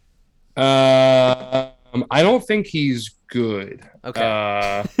 I don't think he's good. Okay.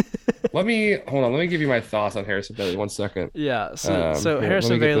 Uh, Let me hold on. Let me give you my thoughts on Harrison Bailey. One second. Yeah. So Here, let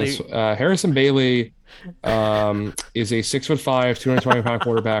Harrison me get this. Bailey. Harrison Bailey is a 6'5", 220-pound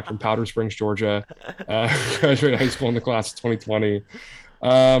quarterback from Powder Springs, Georgia. Graduated high school in the class of 2020.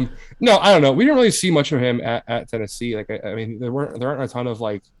 No, I don't know. We didn't really see much of him at Tennessee. Like, I mean, there aren't a ton of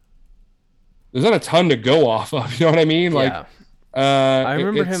like, there's not a ton to go off of. You know what I mean? Like, Yeah. I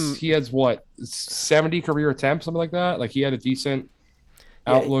remember him. he has what 70 career attempts, something like that. Like, he had a decent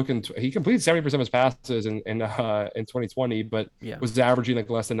Yeah. outlook, and he completed 70% of his passes in 2020, but Yeah. was averaging like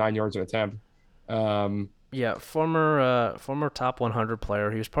less than 9 yards an attempt. Um, Yeah. Former top 100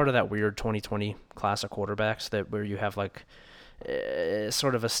 player. He was part of that weird 2020 class of quarterbacks that where you have like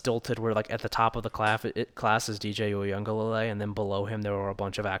sort of a stilted where like at the top of the class is DJ Uyunglele, and then below him there were a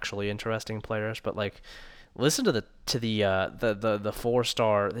bunch of actually interesting players. But like, listen to the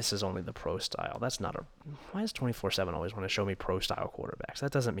 4-star. This is only the pro style. That's not a. Why does 24/7 always want to show me pro style quarterbacks?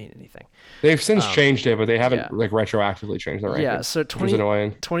 That doesn't mean anything. they've since Um, changed it, but they yeah, haven't like retroactively changed the yeah. ranking, So which is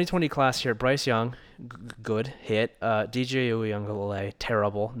annoying. 2020 class here: Bryce Young, good hit. DJ Uyunglele,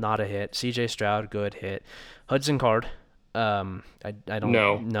 terrible, not a hit. CJ Stroud, good hit. Hudson Card, I don't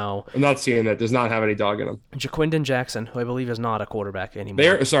No, know. I'm not seeing that. Does not have any dog in him. Jaquindon Jackson, who I believe is not a quarterback anymore.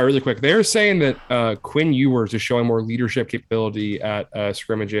 They're sorry, really quick. They're saying that Quinn Ewers is showing more leadership capability at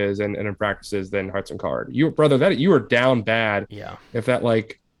scrimmages and in practices than Hudson Card. You brother, that you are down bad. Yeah, If that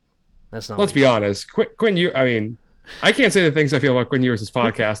like, that's not. let's What be he, honest, Quinn. I mean, I can't say the things I feel about Quinn Ewers'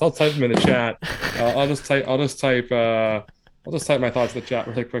 podcast. I'll type them in the chat. I'll just type. I'll just type my thoughts in the chat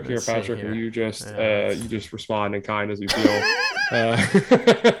really quick here, Let's see Patrick, and here. you just respond in kind as you feel.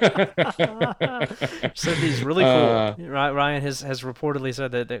 Said he's really Uh, cool. Ryan has reportedly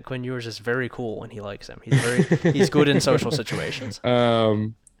said that Quinn Ewers is very cool and he likes him. He's good in social situations.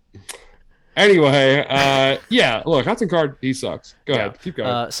 um. Anyway, yeah. Look, Hudson Card, he sucks. Go Yeah. ahead, keep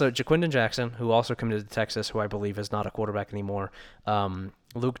going. So Jaquindon Jackson, who also committed to Texas, who I believe is not a quarterback anymore.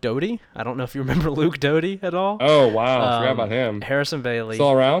 Luke Doty. I don't know if you remember Luke Doty at all. Oh wow, I forgot about him. Harrison Bailey.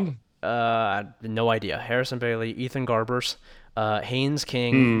 Still around? No idea. Harrison Bailey, Ethan Garbers, Haynes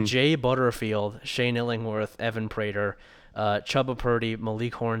King, Hmm. Jay Butterfield, Shane Illingworth, Evan Prater, Chubba Purdy,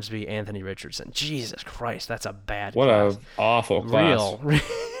 Malik Hornsby, Anthony Richardson. Jesus Christ, that's a bad What class. a awful class.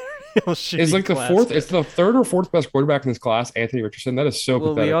 Real shitty Is like the class. fourth. It's the third or fourth best quarterback in this class. Anthony Richardson. That is so Well,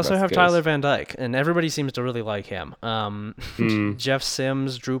 pathetic. we also That's have the Tyler case. Van Dyke, and everybody seems to really like him. Hmm. Jeff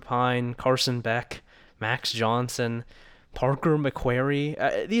Sims, Drew Pine, Carson Beck, Max Johnson, Parker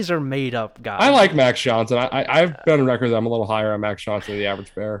McQuarrie. These are made up guys. I like Max Johnson. I've been on record that I'm a little higher on Max Johnson than the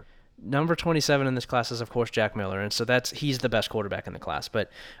average bear. Number 27 in this class is of course Jack Miller, and so he's the best quarterback in the class.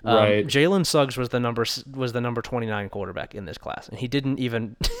 But Right. Jalen Suggs was the number 29 quarterback in this class, and he didn't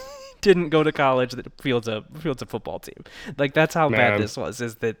even didn't go to college that fields a football team. Like that's how bad Man. this was.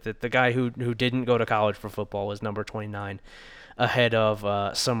 Is that the guy who didn't go to college for football was number 29, ahead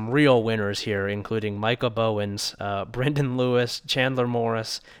of some real winners here, including Micah Bowens, Brendan Lewis, Chandler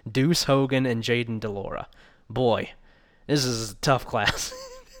Morris, Deuce Hogan, and Jaden Delora. Boy, this is a tough class.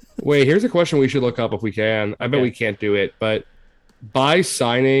 Wait, here's a question we should look up if we can. I bet Okay. we can't do it, but by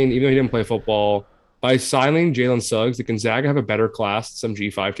signing, even though he didn't play football, by signing Jalen Suggs, did Gonzaga have a better class than some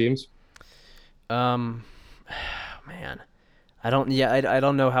G5 teams? Um, man, I don't. Yeah, I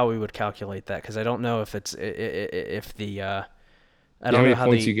don't know how we would calculate that because I don't know if it's if the I How don't many know how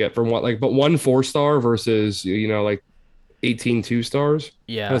points you the get from what, like, but one 4-star versus, like 18 2-stars? How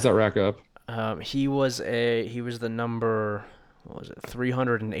yeah. does that rack up? He was the number, what was it,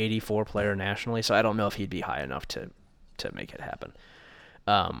 384 player nationally. So I don't know if he'd be high enough to make it happen.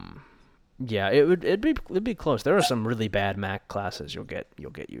 Um, yeah, it'd be close. There are some really bad MAC classes you'll get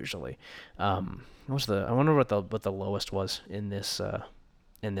usually. I wonder what the lowest was in this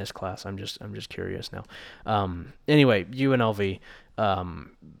class. I'm just curious now. Anyway, UNLV,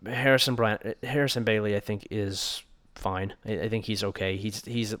 Harrison Bailey, I think is fine. I think he's okay.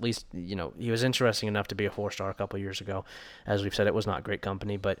 He's at least, he was interesting enough to be a 4-star a couple years ago. As we've said, it was not great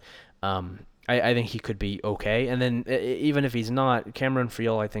company, but I think he could be okay. And then even if he's not, Cameron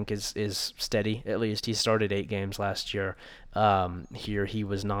Friel I think is steady. At least he started 8 games last year. Here he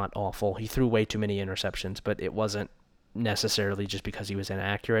was not awful. He threw way too many interceptions, but it wasn't necessarily just because he was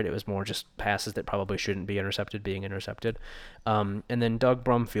inaccurate. It was more just passes that probably shouldn't be intercepted being intercepted. And then Doug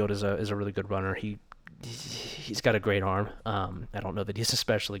Brumfield is a really good runner. He he's got a great arm. I don't know that he's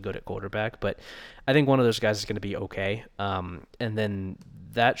especially good at quarterback, but I think one of those guys is going to be okay. And then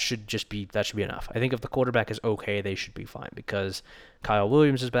that should be enough. I think if the quarterback is okay, they should be fine because Kyle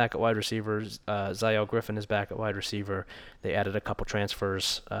Williams is back at wide receiver. Zael Griffin is back at wide receiver. They added a couple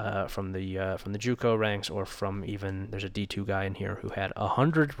transfers from the JUCO ranks, or from even there's a D2 guy in here who had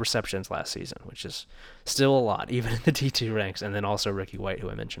 100 receptions last season, which is still a lot, even in the D2 ranks. And then also Ricky White, who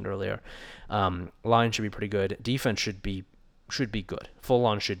I mentioned earlier. Line should be pretty good. Defense should be good. Full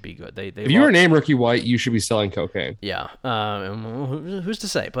on should be good. They if you were named Ricky White, you should be selling cocaine. Yeah. Who's to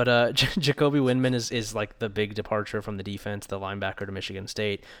say? But Jacoby Windman is like the big departure from the defense, the linebacker to Michigan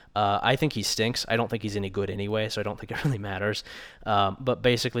State. I think he stinks. I don't think he's any good anyway, so I don't think it really matters. But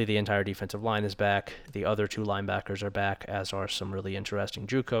basically, the entire defensive line is back. The other two linebackers are back, as are some really interesting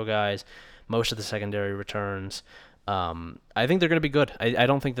JUCO guys. Most of the secondary returns. I think they're going to be good. I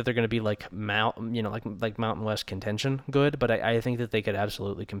don't think that they're going to be like Mountain West contention good, but I think that they could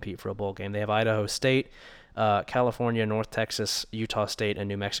absolutely compete for a bowl game. They have Idaho State, California, North Texas, Utah State, and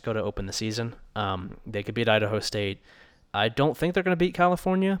New Mexico to open the season. They could beat Idaho State. I don't think they're going to beat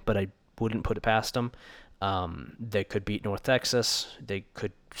California, but I wouldn't put it past them. They could beat North Texas. They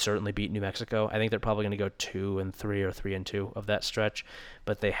could certainly beat New Mexico. I think they're probably going to go 2-3 or 3-2 of that stretch.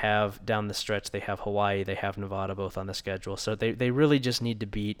 But they have down the stretch, they have Hawaii, they have Nevada both on the schedule. So they really just need to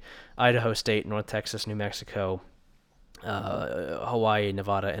beat Idaho State, North Texas, New Mexico, Hawaii,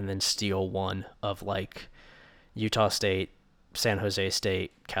 Nevada, and then steal one of like Utah State, San Jose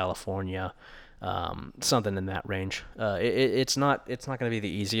State, California. Something in that range. It's not going to be the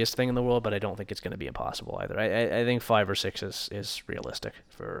easiest thing in the world, but I don't think it's going to be impossible either. I think 5 or 6 is realistic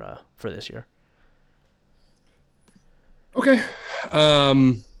for this year. Okay.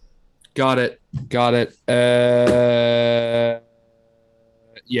 Got it.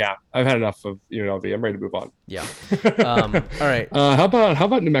 Yeah, I've had enough of UNLV. I'm ready to move on. Yeah. All right. How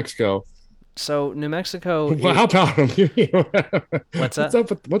about New Mexico? So New Mexico. Well, how about them? What's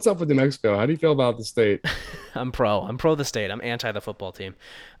that? What's up with New Mexico? How do you feel about the state? I'm pro the state. I'm anti the football team.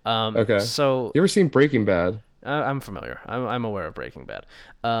 Okay. So you ever seen Breaking Bad? I'm familiar. I'm aware of Breaking Bad.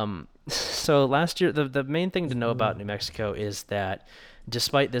 So last year, the main thing to know about New Mexico is that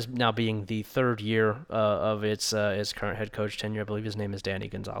despite this now being the 3rd year of its current head coach tenure, I believe his name is Danny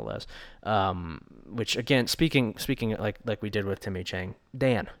Gonzalez. Which again, speaking like we did with Timmy Chang,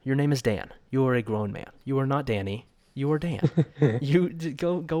 Dan, your name is Dan. You are a grown man. You are not Danny. You are Dan. You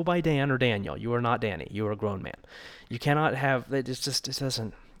go by Dan or Daniel. You are not Danny. You are a grown man. You cannot have it. It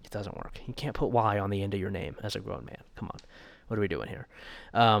doesn't work. You can't put Y on the end of your name as a grown man. Come on. What are we doing here?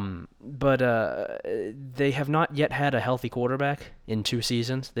 But they have not yet had a healthy quarterback in 2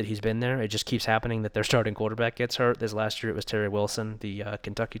 seasons that he's been there. It just keeps happening that their starting quarterback gets hurt. This last year it was Terry Wilson, the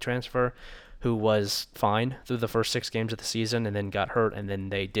Kentucky transfer, who was fine through the first 6 games of the season and then got hurt, and then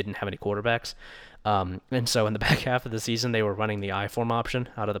they didn't have any quarterbacks. And so in the back half of the season, they were running the I-form option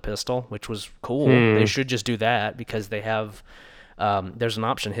out of the pistol, which was cool. They should just do that because they have there's an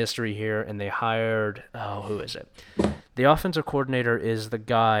option history here, and they hired, who is it? The offensive coordinator is the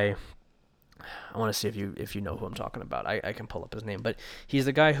guy. I want to see if you know who I'm talking about. I can pull up his name, but he's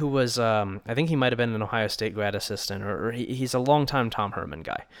the guy who was I think he might have been an Ohio State grad assistant, or he's a longtime Tom Herman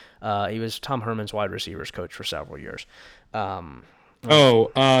guy. He was Tom Herman's wide receivers coach for several years. Kenny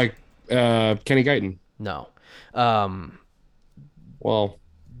Guyton. No. Well,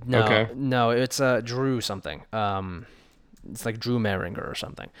 no, okay. No, it's Drew something. It's like Drew Mehringer or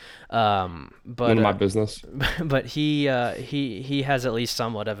something. But none of my business. But he has at least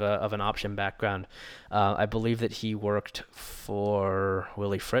somewhat of an option background. I believe that he worked for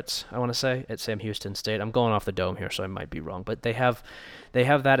Willie Fritz, I want to say, at Sam Houston State. I'm going off the dome here, so I might be wrong. But they have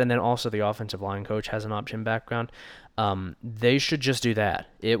that, and then also the offensive line coach has an option background. They should just do that.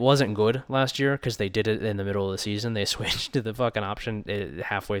 It wasn't good last year because they did it in the middle of the season. They switched to the fucking option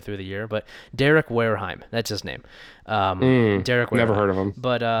halfway through the year. But Derek Wareheim, that's his name. Derek Wareheim. Never heard of him.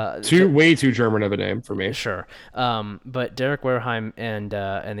 But way too German of a name for me. Sure. But Derek Wareheim and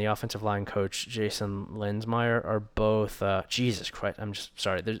the offensive line coach Jason Linsmeyer are both Jesus Christ. I'm just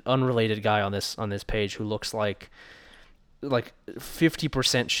sorry. There's an unrelated guy on this page who looks like 50%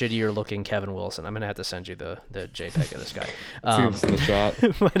 shittier looking Kevin Wilson. I'm gonna have to send you the JPEG of this guy. Let's get this in the chat.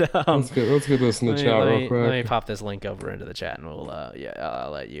 But, let's get this in the chat real quick. Let me pop this link over into the chat, and we'll I'll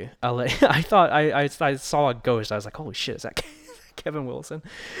let you. I thought I saw a ghost. I was like, holy shit, is that Kevin Wilson?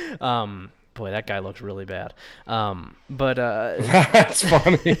 Boy, that guy looks really bad. But that's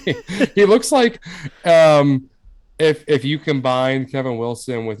funny. He looks like if you combine Kevin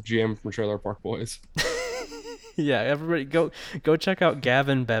Wilson with Jim from Trailer Park Boys. Yeah, everybody go check out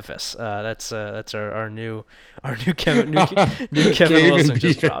Gavin Bevis. That's our new new Kevin Gavin Wilson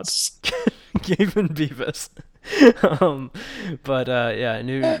just dropped. Beavis. Gavin Bevis. um, but yeah,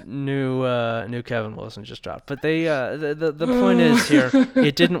 new Kevin Wilson just dropped. But they the point is here,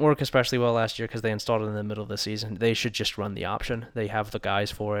 it didn't work especially well last year because they installed it in the middle of the season. They should just run the option. They have the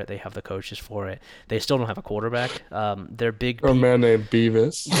guys for it. They have the coaches for it. They still don't have a quarterback. Their big A man named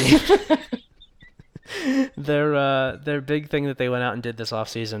Beavis. their big thing that they went out and did this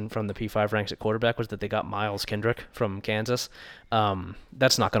offseason from the P5 ranks at quarterback was that they got Miles Kendrick from Kansas.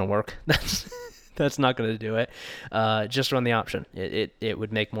 That's not going to work. That's not going to do it. Just run the option. It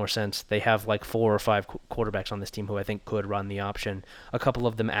would make more sense. They have like 4 or 5 quarterbacks on this team who I think could run the option. A couple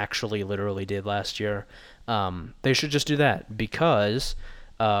of them actually literally did last year. They should just do that because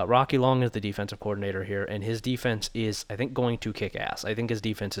Rocky Long is the defensive coordinator here, and his defense is, I think, going to kick ass. I think his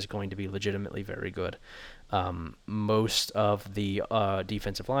defense is going to be legitimately very good. Most of the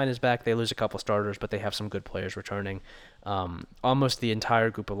defensive line is back. They lose a couple starters, but they have some good players returning. Almost the entire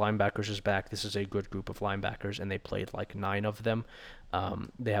group of linebackers is back. This is a good group of linebackers, and they played like 9 of them.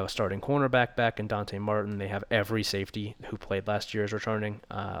 They have a starting cornerback back in Dante Martin. They have every safety who played last year is returning,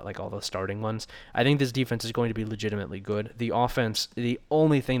 like all the starting ones. I think this defense is going to be legitimately good. The offense, the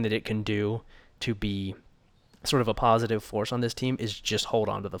only thing that it can do to be sort of a positive force on this team is just hold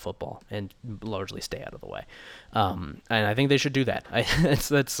on to the football and largely stay out of the way. And I think they should do that. I think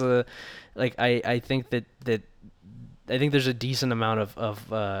that I think there's a decent amount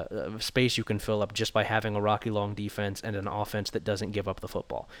of space you can fill up just by having a Rocky Long defense and an offense that doesn't give up the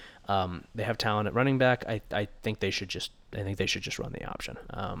football. They have talent at running back. I think they should just run the option.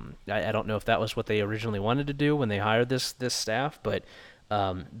 I don't know if that was what they originally wanted to do when they hired this staff, but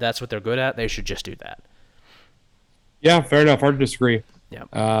that's what they're good at. They should just do that. Yeah, fair enough. Hard to disagree. Yeah.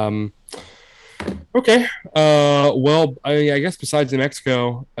 Okay. Well, I guess besides New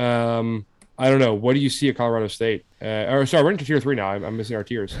Mexico, I don't know. What do you see at Colorado State? Sorry, we're into tier 3 now. I'm missing our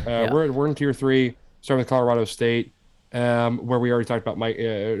tiers. Yeah. We're in tier 3, starting with Colorado State, where we already talked about Mike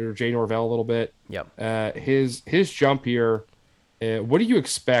or Jay Norvell a little bit. Yep. His jump here. What do you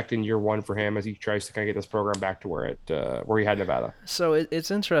expect in year 1 for him as he tries to kind of get this program back to where he had Nevada? So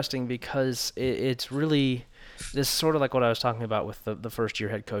it's interesting because it's really this is sort of like what I was talking about with the first year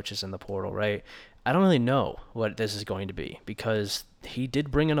head coaches in the portal, right? I don't really know what this is going to be because he did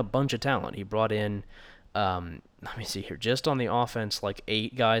bring in a bunch of talent. He brought in, let me see here, just on the offense, like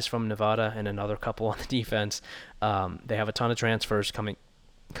 8 guys from Nevada and another couple on the defense. They have a ton of transfers coming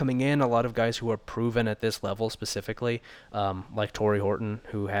in, a lot of guys who are proven at this level specifically, like Torrey Horton,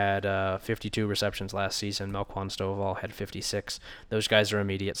 who had 52 receptions last season. Melquan Stovall had 56. Those guys are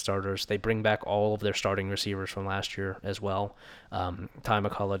immediate starters. They bring back all of their starting receivers from last year as well. Ty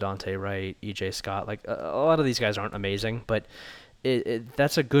McCullough, Dante Wright, EJ Scott. Like a lot of these guys aren't amazing, but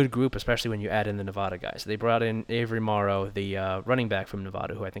that's a good group, especially when you add in the Nevada guys. They brought in Avery Morrow, the running back from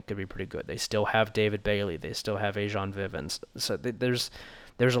Nevada, who I think could be pretty good. They still have David Bailey. They still have Ajon Vivens. So there's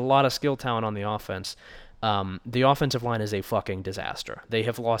a lot of skill talent on the offense. The offensive line is a fucking disaster. They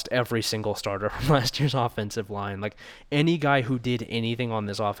have lost every single starter from last year's offensive line. Like, any guy who did anything on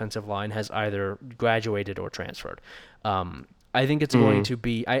this offensive line has either graduated or transferred. I think it's going to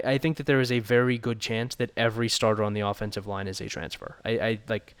be... I think that there is a very good chance that every starter on the offensive line is a transfer.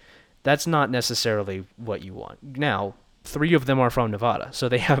 That's not necessarily what you want. Now, 3 of them are from Nevada, so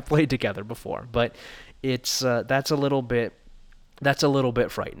they have played together before. But it's that's a little bit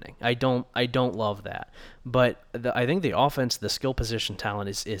frightening. I don't love that. But I think the offense, the skill position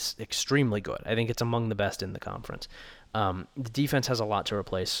talent is extremely good. I think it's among the best in the conference. The defense has a lot to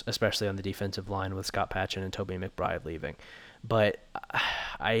replace, especially on the defensive line with Scott Patchen and Toby McBride leaving. But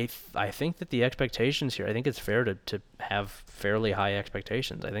I think that the expectations here, I think it's fair to have fairly high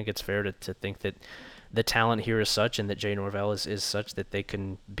expectations. I think it's fair to think that the talent here is such and that Jay Norvell is such that they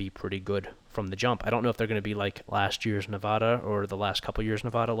can be pretty good from the jump. I don't know if they're going to be like last year's Nevada or the last couple years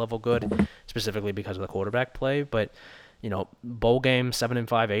Nevada level good, specifically because of the quarterback play. But, bowl game 7-5,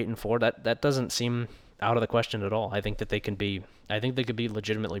 8-4, that doesn't seem out of the question at all. I think they could be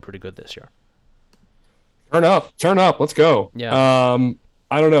legitimately pretty good this year. Turn up. Let's go. Yeah.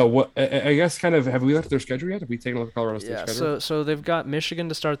 I don't know what. I guess kind of. Have we looked at their schedule yet? Have we taken a look at Colorado State's schedule? So they've got Michigan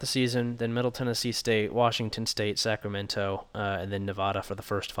to start the season, then Middle Tennessee State, Washington State, Sacramento, and then Nevada for the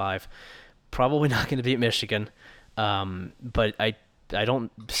first 5. Probably not going to beat Michigan, but I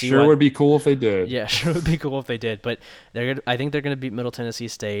don't see. Sure, would be cool if they did. Yeah, sure would be cool if they did. But I think they're going to beat Middle Tennessee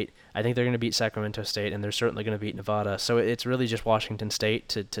State. I think they're going to beat Sacramento State, and they're certainly going to beat Nevada. So it's really just Washington State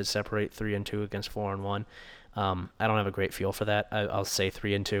to separate 3-2 against 4-1. I don't have a great feel for that. I'll say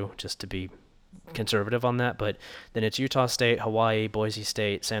 3-2 just to be conservative on that, but then it's Utah State, Hawaii, Boise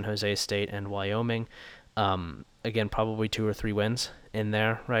State, San Jose State, and Wyoming. Again, probably 2 or 3 wins in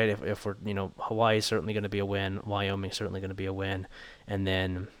there, right? If we're, Hawaii's certainly going to be a win, Wyoming's certainly going to be a win, and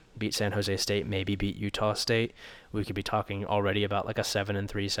then beat San Jose State, maybe beat Utah State. We could be talking already about like a 7-3,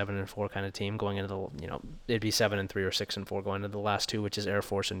 7-4 kind of team going into it'd be 7-3 or 6-4 going into the last two, which is Air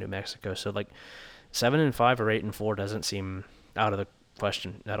Force and New Mexico. So like 7-5 or 8-4 doesn't seem out of the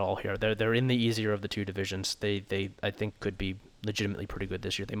question at all here. They're in the easier of the two divisions. They I think could be legitimately pretty good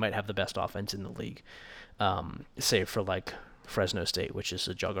this year. They might have the best offense in the league, save for like Fresno State, which is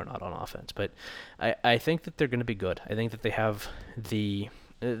a juggernaut on offense. But I think that they're going to be good. I think that they have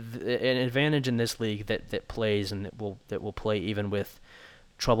an advantage in this league that plays and that will play even with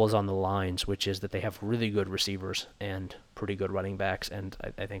troubles on the lines, which is that they have really good receivers and pretty good running backs, and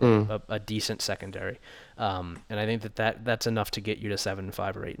I think a decent secondary. And I think that's enough to get you to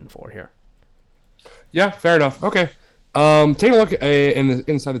 7-5 or 8-4 here. Yeah, fair enough. Okay. Take a look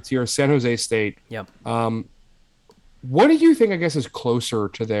inside the tier, San Jose State. Yep. What do you think, I guess, is closer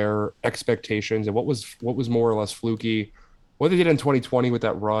to their expectations, and what was more or less fluky? What they did in 2020 with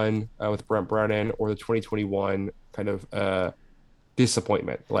that run with Brent Brennan, or the 2021 kind of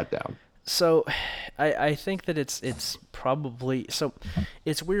disappointment, letdown? So I think that it's probably, so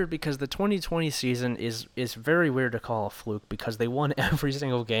it's weird because the 2020 season is very weird to call a fluke because they won every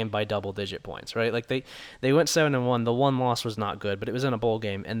single game by double-digit points, right? Like they went 7-1. The one loss was not good, but it was in a bowl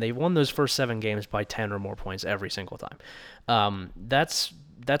game, and they won those first 7 games by 10 or more points every single time.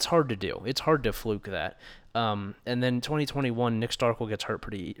 That's hard to do. It's hard to fluke that. And then 2021, Nick Starkel gets hurt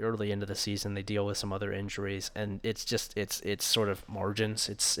pretty early into the season. They deal with some other injuries, and it's sort of margins.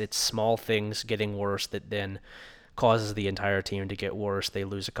 It's small things getting worse that then causes the entire team to get worse. They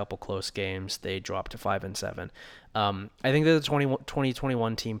lose a couple close games. They drop to 5-7. I think that the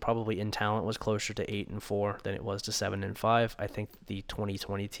 2021 team probably in talent was closer to 8-4 than it was to 7-5. I think the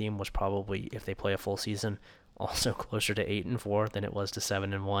 2020 team was probably, if they play a full season, also closer to 8-4 than it was to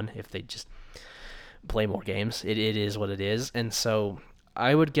 7-1 if they just play more games. It is what it is. And so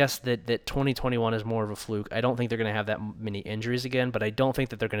I would guess that 2021 is more of a fluke. I don't think they're going to have that many injuries again, but I don't think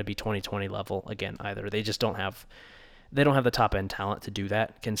that they're going to be 2020 level again either. They just don't have the top end talent to do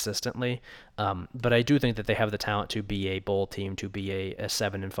that consistently. But I do think that they have the talent to be a bowl team, to be a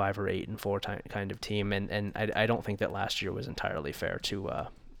 7-5 or 8-4 kind of team. And I don't think that last year was entirely fair to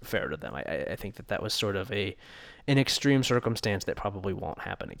them. I think that was sort of an extreme circumstance that probably won't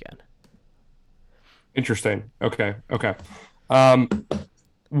happen again. Interesting. Okay.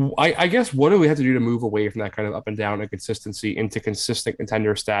 I guess, what do we have to do to move away from that kind of up and down inconsistency into consistent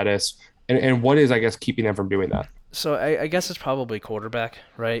contender status? And what is, I guess, keeping them from doing that? So I guess it's probably quarterback,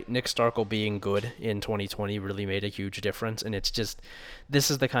 right? Nick Starkel being good in 2020 really made a huge difference, and it's just, this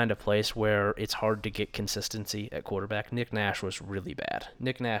is the kind of place where it's hard to get consistency at quarterback. Nick Nash was really bad.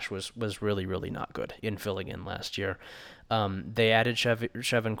 Nick Nash was really, really not good in filling in last year. They added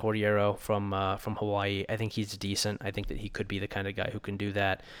Chevan Cordeiro from Hawaii. I think he's decent. I think that he could be the kind of guy who can do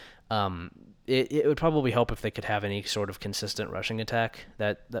that. It would probably help if they could have any sort of consistent rushing attack.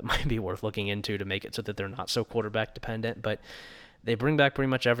 That might be worth looking into to make it so that they're not so quarterback dependent. But they bring back pretty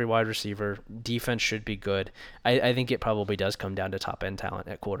much every wide receiver. Defense should be good. I think it probably does come down to top end talent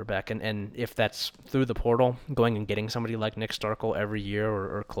at quarterback. And if that's through the portal, going and getting somebody like Nick Starkel every year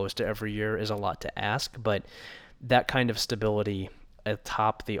or close to every year is a lot to ask. But that kind of stability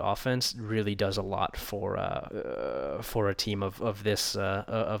atop the offense really does a lot for a team of this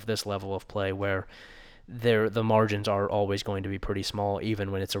level of play, where the margins are always going to be pretty small,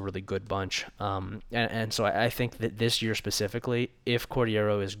 even when it's a really good bunch. And so I think that this year specifically, if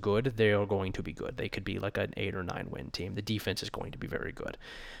Cordeiro is good, they are going to be good. They could be like an 8 or 9 win team. The defense is going to be very good.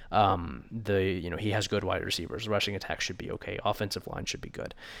 He has good wide receivers. The rushing attack should be okay. Offensive line should be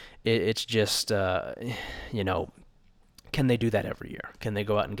good. It's just can they do that every year? Can they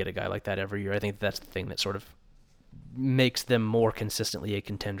go out and get a guy like that every year? I think that's the thing that sort of makes them more consistently a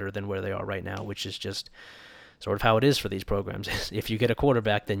contender than where they are right now, which is just sort of how it is for these programs. If you get a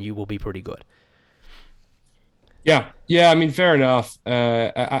quarterback, then you will be pretty good. Yeah. I mean, fair enough.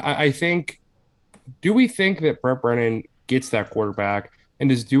 I think, do we think that Brent Brennan gets that quarterback and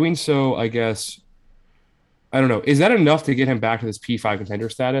is doing so, I guess, I don't know, is that enough to get him back to this P5 contender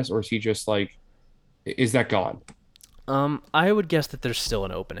status, or is he just like, is that gone? I would guess that there's still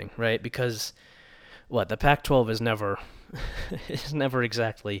an opening, right? Because the Pac-12 is never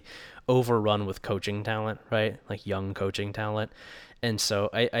exactly overrun with coaching talent, right? Like young coaching talent. And so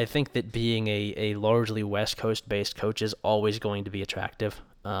I think that being a largely West Coast based coach is always going to be attractive.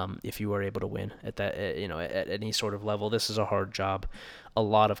 if you are able to win at that, at any sort of level. This is a hard job. A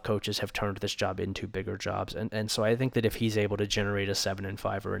lot of coaches have turned this job into bigger jobs, and so I think that if he's able to generate a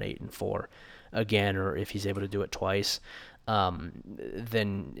 7-5 or an 8-4 again, or if he's able to do it twice,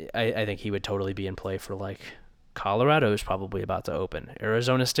 then I think he would totally be in play for like Colorado is probably about to open.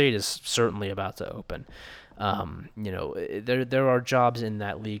 Arizona State is certainly about to open. There are jobs in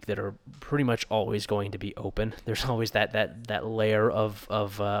that league that are pretty much always going to be open. There's always that layer of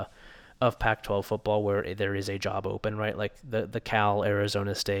Pac-12 football where there is a job open, right? Like the Cal,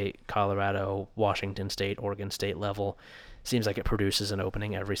 Arizona State, Colorado, Washington State, Oregon State level seems like it produces an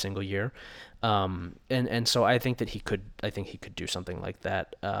opening every single year. And so I think he could do something like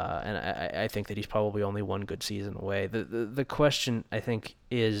that. And I think that he's probably only one good season away. The question I think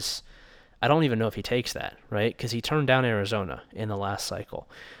is, I don't even know if he takes that, right? Because he turned down Arizona in the last cycle.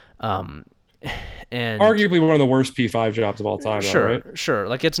 And arguably one of the worst P5 jobs of all time, sure, though, right? Sure.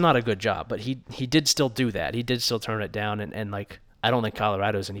 Like, it's not a good job, but he did still do that. He did still turn it down, and like, I don't think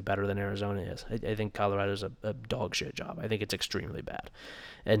Colorado's any better than Arizona is. I think Colorado's a dog shit job. I think it's extremely bad.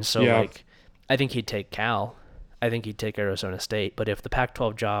 And so, like, I think he'd take Cal. I think he'd take Arizona State. But if the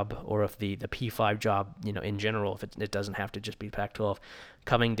Pac-12 job, or if the P5 job, in general, if it doesn't have to just be Pac-12,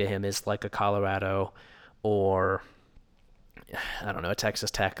 coming to him is like a Colorado or, I don't know, a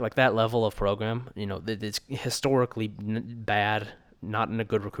Texas Tech, like that level of program, it's historically bad, not in a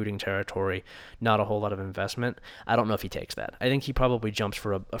good recruiting territory, not a whole lot of investment. I don't know if he takes that. I think he probably jumps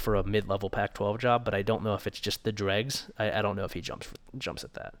for a mid-level Pac-12 job, but I don't know if it's just the dregs. I don't know if he jumps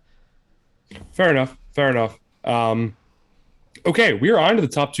at that. Fair enough. Okay, we are on to the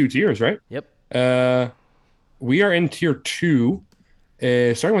top two tiers, right? Yep. We are in tier 2,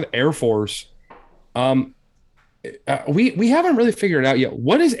 starting with Air Force. We haven't really figured it out yet.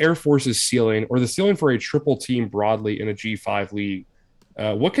 What is Air Force's ceiling, or the ceiling for a triple team broadly in a G5 league?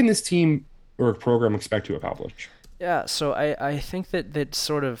 What can this team or program expect to accomplish? Yeah, so I think that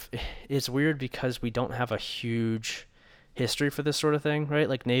sort of, it's weird because we don't have a huge history for this sort of thing, right?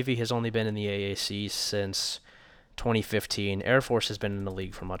 Like, Navy has only been in the AAC since 2015. Air Force has been in the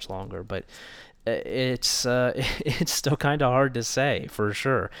league for much longer, but it's it's still kind of hard to say for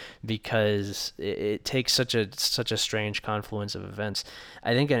sure, because it takes such a strange confluence of events.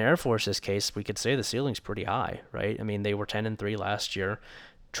 I think in Air Force's case, we could say the ceiling's pretty high, right? I mean, they were 10-3 last year.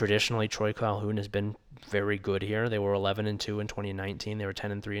 Traditionally, Troy Calhoun has been very good here. They were 11-2 in 2019. They were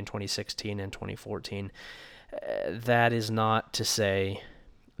 10-3 in 2016 and 2014. That is not to say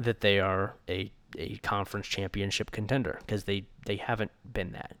that they are a conference championship contender, because they haven't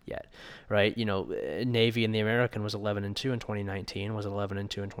been that yet, right? Navy in the American was 11-2 in 2019, was 11-2 in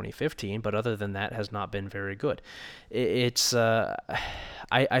 2015, but other than that has not been very good. It's I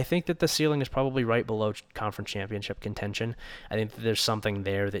think that the ceiling is probably right below conference championship contention. I think that there's something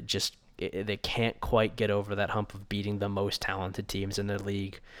there that just they can't quite get over that hump of beating the most talented teams in the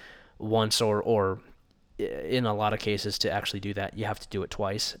league once, or in a lot of cases, to actually do that, you have to do it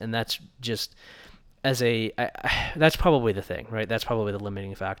twice, and that's just that's probably the thing, right? That's probably the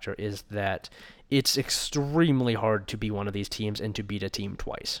limiting factor, is that it's extremely hard to be one of these teams and to beat a team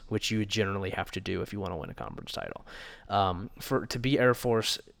twice, which you generally have to do if you want to win a conference title. To beat Air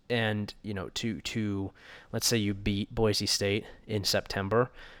Force, and to let's say you beat Boise State in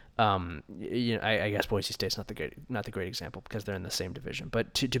September. I guess Boise State's not the great example because they're in the same division.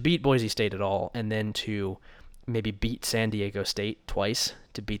 But to beat Boise State at all, and then to maybe beat San Diego State twice,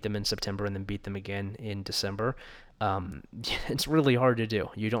 to beat them in September and then beat them again in December, it's really hard to do.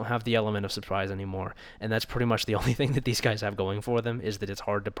 You don't have the element of surprise anymore, and that's pretty much the only thing that these guys have going for them, is that it's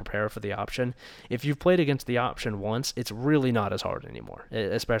hard to prepare for the option. If you've played against the option once, it's really not as hard anymore,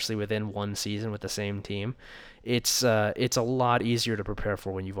 especially within one season with the same team. It's a lot easier to prepare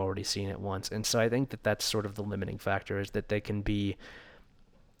for when you've already seen it once, and so I think that that's sort of the limiting factor, is that they can be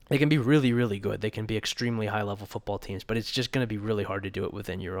really, really good. They can be extremely high-level football teams, but it's just going to be really hard to do it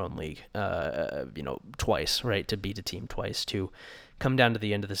within your own league, twice, right? To beat a team twice, to come down to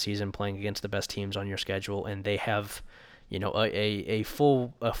the end of the season playing against the best teams on your schedule, and they have, a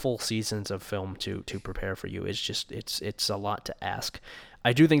full seasons of film to prepare for you. It's a lot to ask.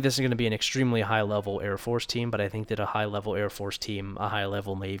 I do think this is going to be an extremely high-level Air Force team, but I think that a high-level Air Force team, a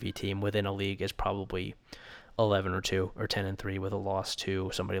high-level Navy team within a league is probably 11-2 or 10-3 with a loss to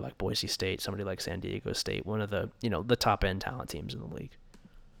somebody like Boise State, somebody like San Diego State, one of the the top end talent teams in the league.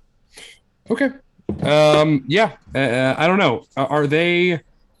 Okay. I don't know. Are they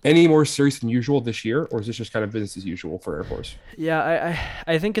any more serious than usual this year, or is this just kind of business as usual for Air Force? Yeah,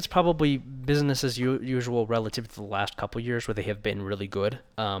 I think it's probably business as usual relative to the last couple years where they have been really good.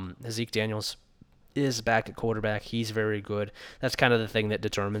 Zeke Daniels is back at quarterback. He's very good. That's kind of the thing that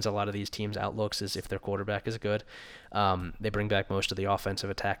determines a lot of these teams' outlooks is if their quarterback is good. They bring back most of the offensive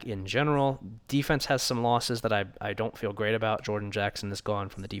attack in general. Defense has some losses that I don't feel great about. Jordan Jackson is gone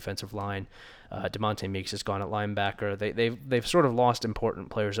from the defensive line. DeMonte Meeks is gone at linebacker. They've sort of lost important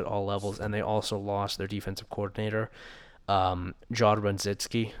players at all levels, and they also lost their defensive coordinator. John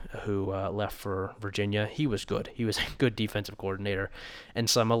Runzitsky, who left for Virginia, he was good. He was a good defensive coordinator. And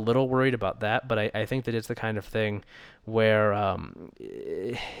so I'm a little worried about that, but I think that it's the kind of thing where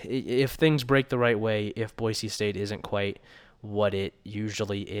if things break the right way, if Boise State isn't quite what it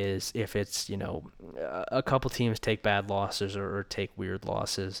usually is, if it's, a couple teams take bad losses or take weird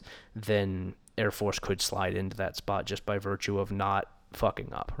losses, then Air Force could slide into that spot just by virtue of not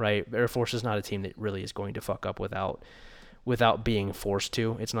fucking up, right? Air Force is not a team that really is going to fuck up without being forced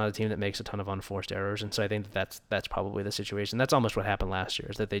to. It's not a team that makes a ton of unforced errors, and so I think that's probably the situation. That's almost what happened last year,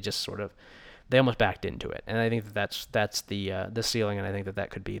 is that they almost backed into it, and I think that's the ceiling, and I think that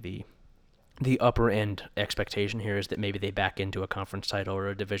could be the upper end expectation here is that maybe they back into a conference title or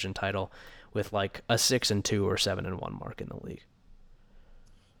a division title with like a 6-2 or 7-1 mark in the league.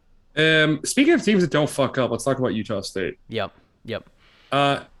 Speaking of teams that don't fuck up, let's talk about Utah State. Yep.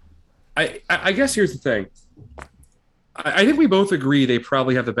 I guess here's the thing. I think we both agree they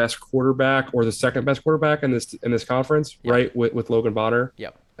probably have the best quarterback or the second best quarterback in this conference, yep. right? With Logan Bonner.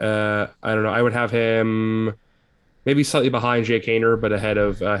 Yep. I don't know. I would have him maybe slightly behind Jake Haener, but ahead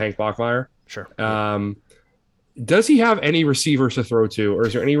of Hank Bachmeier. Sure. Does he have any receivers to throw to, or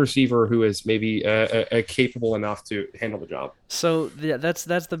is there any receiver who is maybe capable enough to handle the job? So yeah, that's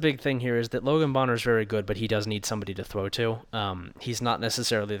the big thing here is that Logan Bonner is very good, but he does need somebody to throw to. He's not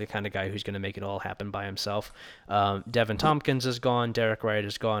necessarily the kind of guy who's going to make it all happen by himself. Devin Tompkins is gone, Derek Wright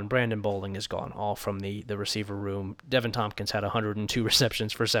is gone, Brandon Bowling is gone, all from the receiver room. Devin Tompkins had 102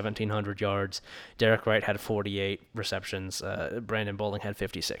 receptions for 1,700 yards. Derek Wright had 48 receptions. Brandon Bowling had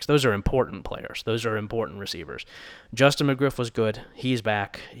 56. Those are important players. Those are important receivers. Justin McGriff was good. He's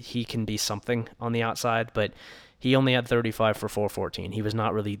back. He can be something on the outside, but he only had 35 for 414. He was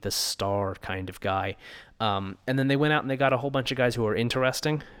not really the star kind of guy. And then they went out and they got a whole bunch of guys who are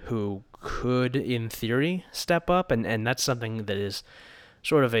interesting, who could, in theory, step up. And that's something that is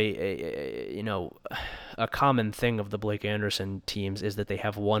sort of a common thing of the Blake Anderson teams is that they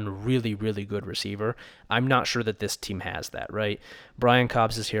have one really, really good receiver. I'm not sure that this team has that, right? Brian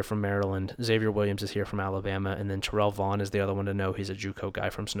Cobbs is here from Maryland. Xavier Williams is here from Alabama. And then Terrell Vaughn is the other one to know. He's a JUCO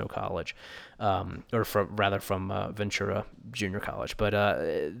guy from Snow College, from Ventura Junior College. But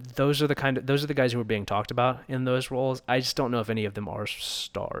those are the guys who are being talked about in those roles. I just don't know if any of them are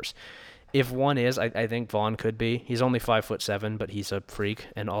stars. If one is, I think Vaughn could be. He's only 5'7", but he's a freak.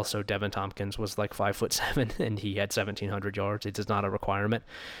 And also Devin Tompkins was like 5'7", and he had 1,700 yards. It is not a requirement.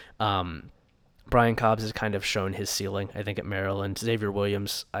 Brian Cobbs has kind of shown his ceiling, I think, at Maryland. Xavier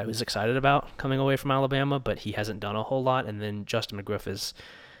Williams, I was excited about coming away from Alabama, but he hasn't done a whole lot. And then Justin McGriff is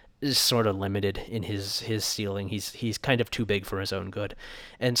sort of limited in his ceiling. He's kind of too big for his own good.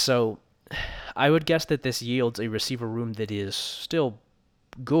 And so I would guess that this yields a receiver room that is still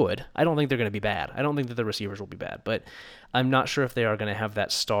good. I don't think they're going to be bad. I don't think that the receivers will be bad, but I'm not sure if they are going to have that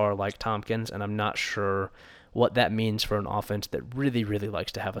star like Tompkins, and I'm not sure what that means for an offense that really, really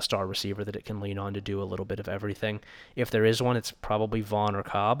likes to have a star receiver that it can lean on to do a little bit of everything. If there is one, it's probably Vaughn or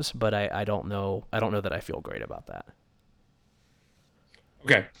Cobbs, but I don't know. I don't know that I feel great about that.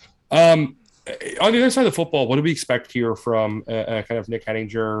 Okay. On the other side of the football, what do we expect here from kind of Nick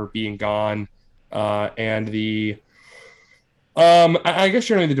Henninger being gone and the I guess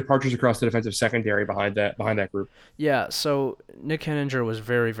generally the departures across the defensive secondary behind that group. Yeah, so Nick Henninger was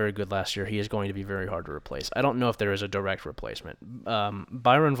very, very good last year. He is going to be very hard to replace. I don't know if there is a direct replacement.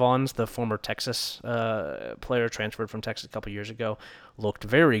 Byron Vaughn's, the former Texas player transferred from Texas a couple years ago, looked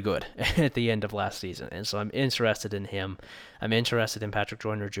very good at the end of last season, and so I'm interested in him. I'm interested in Patrick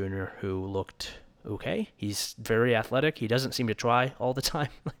Joyner Jr., who looked okay. He's very athletic. He doesn't seem to try all the time,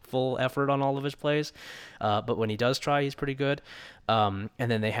 like full effort on all of his plays. But when he does try, he's pretty good. And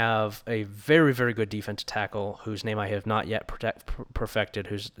then they have a very, very good defensive tackle whose name I have not yet perfected,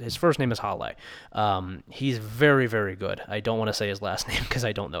 his first name is Hale. He's very, very good. I don't want to say his last name because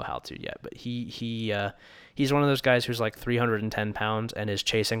I don't know how to yet, but he's one of those guys who's like 310 pounds and is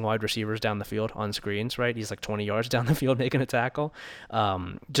chasing wide receivers down the field on screens, right? He's like 20 yards down the field making a tackle.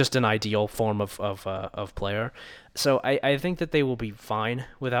 Just an ideal form of player. So I think that they will be fine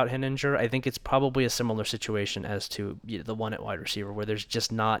without Henninger. I think it's probably a similar situation as to the one at wide receiver where there's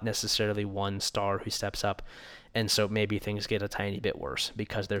just not necessarily one star who steps up. And so maybe things get a tiny bit worse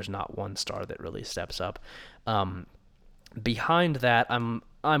because there's not one star that really steps up. Behind that, I'm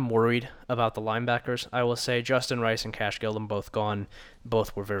I'm worried about the linebackers. I will say Justin Rice and Cash Gilliam both gone.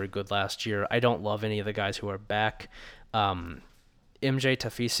 Both were very good last year. I don't love any of the guys who are back. MJ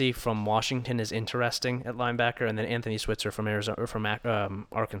Tafisi from Washington is interesting at linebacker, and then Anthony Switzer from Arizona or from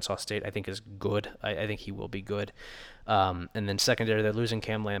Arkansas State I think is good. I think he will be good. And then secondary, they're losing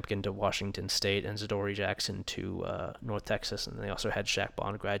Cam Lampkin to Washington State and Zadori Jackson to North Texas, and they also had Shaq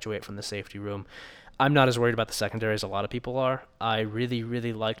Bond graduate from the safety room. I'm not as worried about the secondary as a lot of people are. I really,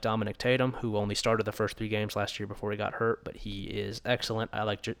 really like Dominic Tatum, who only started the first 3 games last year before he got hurt, but he is excellent. I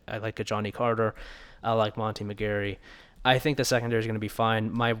like Johnny Carter. I like Monty McGarry. I think the secondary is going to be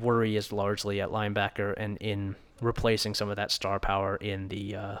fine. My worry is largely at linebacker and in replacing some of that star power in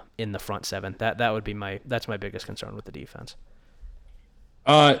the front seven. That's my biggest concern with the defense.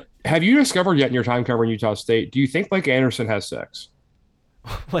 Have you discovered yet in your time covering Utah State? Do you think Blake Anderson has sex?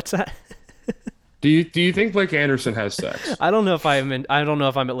 What's that? Do you think Blake Anderson has sex? I don't know if I'm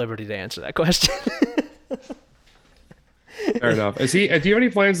at liberty to answer that question. Fair enough. Do you have any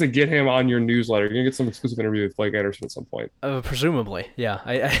plans to get him on your newsletter? You're gonna get some exclusive interview with Blake Anderson at some point. Presumably, yeah.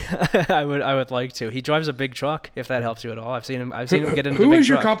 I would like to. He drives a big truck. If that helps you at all, I've seen him get into the big truck. Who is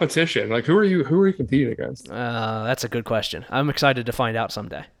your competition? Like, who are you competing against? That's a good question. I'm excited to find out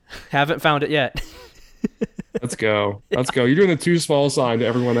someday. Haven't found it yet. Let's go. You're doing the too small sign to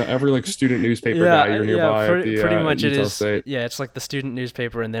everyone, every like student newspaper guy you're nearby. Pretty much Utah it is. State. Yeah, it's like the student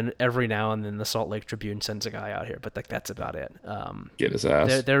newspaper, and then every now and then the Salt Lake Tribune sends a guy out here, but like that's about it. Get his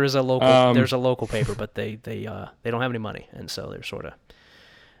ass. There is a local paper, but they don't have any money, and so they're sort of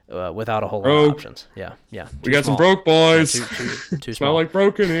without a whole lot of options. Yeah. We got some broke boys. Yeah, too Smell small. like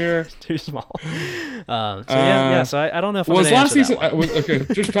broken here. Too small. So I don't know if I'm was gonna last answer season. that one. Okay,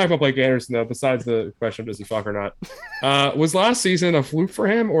 just talking about Blake Anderson though. Besides the question, does he fuck or not? Was last season a fluke for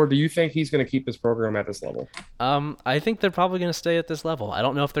him, or do you think he's going to keep this program at this level? I think they're probably going to stay at this level. I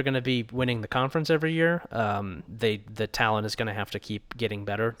don't know if they're going to be winning the conference every year. The talent is going to have to keep getting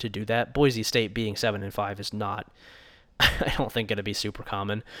better to do that. Boise State being 7-5 is not. I don't think it'll be super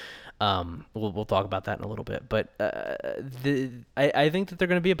common. We'll talk about that in a little bit, but I think that they're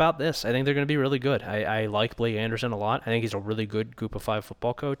going to be about this. I think they're going to be really good. I like Blake Anderson a lot. I think he's a really good Group of 5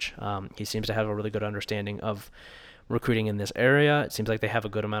 football coach. He seems to have a really good understanding of recruiting in this area. It seems like they have a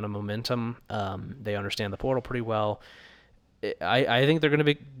good amount of momentum. They understand the portal pretty well. I think they're going to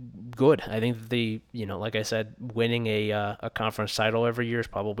be good. I think that like I said, winning a conference title every year is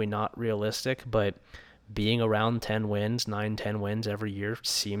probably not realistic, but being around 10 wins every year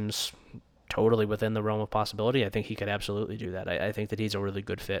seems totally within the realm of possibility. I think he could absolutely do that. I think that he's a really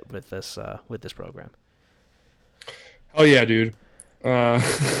good fit with this program. Oh yeah, dude.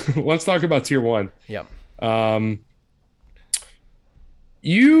 Let's talk about Tier 1. Yep.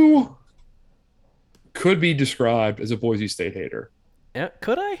 You could be described as a Boise State hater. Yeah,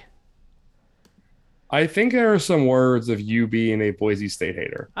 could I? I think there are some words of you being a Boise State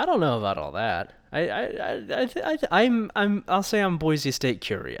hater. I don't know about all that. I'll say I'm Boise State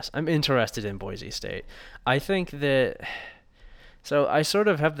curious. I'm interested in Boise State. I think that. So I sort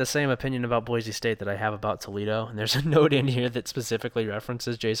of have the same opinion about Boise State that I have about Toledo, and there's a note in here that specifically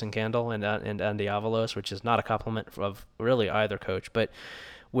references Jason Candle and Andy Avalos, which is not a compliment of really either coach, but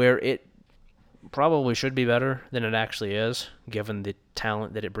where it probably should be better than it actually is, given the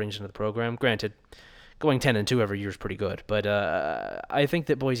talent that it brings into the program. Granted, going 10-2 every year is pretty good, but I think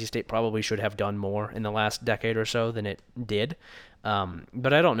that Boise State probably should have done more in the last decade or so than it did.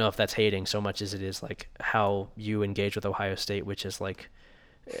 But I don't know if that's hating so much as it is like how you engage with Ohio State, which is like,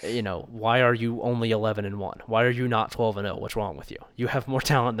 why are you only 11-1? Why are you not 12-0? What's wrong with you? You have more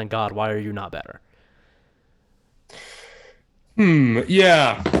talent than God. Why are you not better?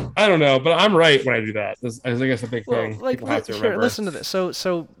 Yeah, I don't know, but I'm right when I do that. I think it's a big thing. Like, people have to remember. Listen to this.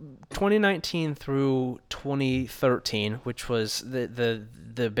 So 2019 through 2013, which was the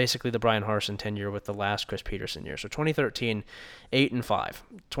basically the Brian Harsin tenure with the last Chris Peterson year. So 2013, 8-5,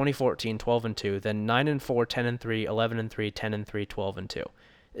 2014, 12-2, then 9-4, 10-3, 11-3, 10-3, 12-2.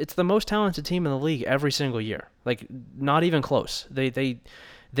 It's the most talented team in the league every single year. Like, not even close.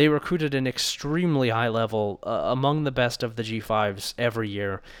 They recruited an extremely high level, among the best of the G5s every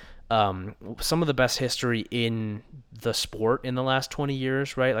year. Some of the best history in the sport in the last 20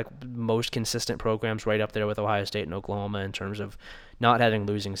 years, right? Like most consistent programs right up there with Ohio State and Oklahoma in terms of not having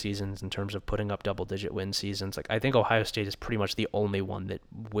losing seasons, in terms of putting up double-digit win seasons. Like I think Ohio State is pretty much the only one that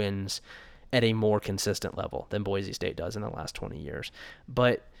wins at a more consistent level than Boise State does in the last 20 years.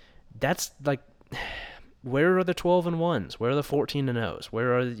 But that's like... Where are the 12-1s? Where are the 14-0s?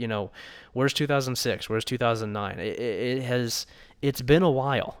 Where are, where's 2006? Where's 2009? It's been a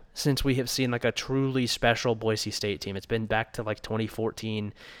while. since we have seen like a truly special Boise State team. It's been back to like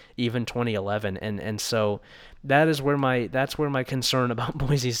 2014, even 2011, and so that's where my concern about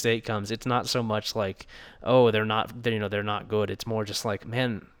Boise State comes. It's not so much like, oh, they're not good. It's more just like,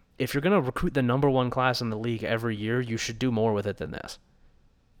 man, if you're gonna recruit the number one class in the league every year, you should do more with it than this.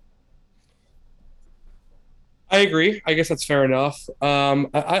 I agree. I guess that's fair enough.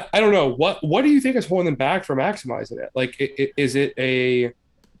 I don't know what do you think is holding them back from maximizing it? Like, is it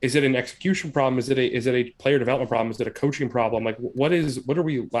an execution problem? Is it a player development problem? Is it a coaching problem? Like, what are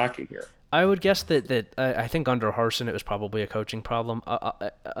we lacking here? I would guess that I think under Harsin it was probably a coaching problem.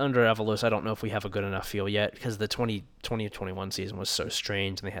 Under Evolus, I don't know if we have a good enough feel yet because the 2021 season was so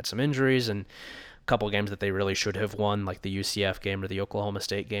strange and they had some injuries and a couple of games that they really should have won, like the UCF game or the Oklahoma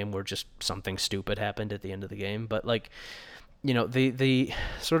State game, where just something stupid happened at the end of the game. But like, the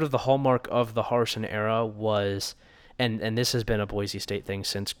sort of the hallmark of the Harsin era was, and this has been a Boise State thing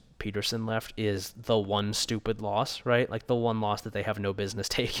since Peterson left, is the one stupid loss, right? Like the one loss that they have no business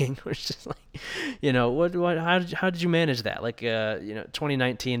taking, which is like, how did you manage that? Like,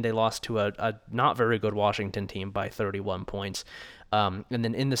 2019 they lost to a not very good Washington team by 31 points. And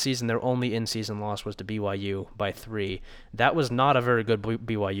then in the season, their only in-season loss was to BYU by 3. That was not a very good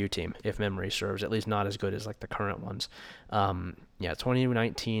BYU team, if memory serves. At least not as good as like the current ones.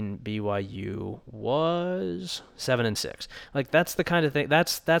 2019 BYU was 7-6. Like that's the kind of thing.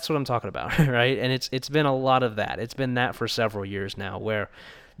 That's what I'm talking about, right? And it's been a lot of that. It's been that for several years now, where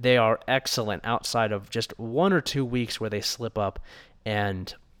they are excellent outside of just 1 or 2 weeks where they slip up,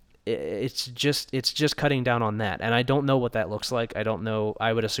 and it's just cutting down on that. And I don't know what that looks like. I don't know.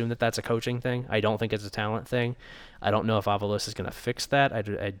 I would assume that that's a coaching thing. I don't think it's a talent thing. I don't know if Avalos is going to fix that. I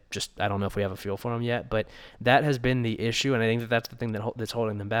don't know if we have a feel for him yet. But that has been the issue, and I think that that's the thing that's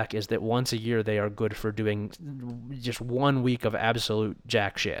holding them back, is that once a year they are good for doing just 1 week of absolute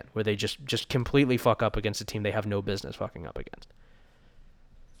jack shit, where they just completely fuck up against a team they have no business fucking up against.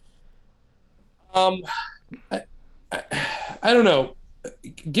 Um, I, I, I don't know.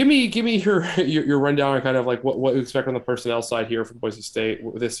 Give me your rundown on kind of like what you expect on the personnel side here from Boise State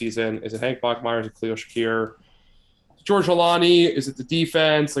this season. Is it Hank Bachmeier? Is it Khalil Shakir? George Holani? Is it the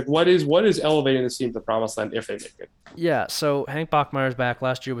defense? Like, what is elevating this team to the promised land if they make it? Yeah, so Hank Bachmeier's back.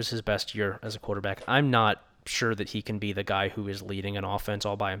 Last year was his best year as a quarterback. I'm not sure that he can be the guy who is leading an offense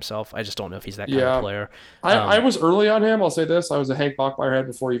all by himself. I just don't know if he's that kind of Yeah, player. I was early on him. I'll say this: I was a Hank Bachmeier head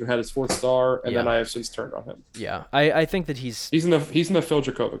before he even had his fourth star, and then Yeah, I have since turned on him. yeah. I think that he's He's in the Phil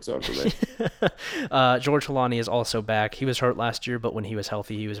Dracovic zone for me. George Holani is also back. He was hurt last year, but when he was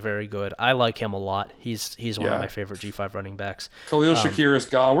healthy, he was very good. I like him a lot. He's one of Yeah, my favorite G5 running backs. Khalil Shakir is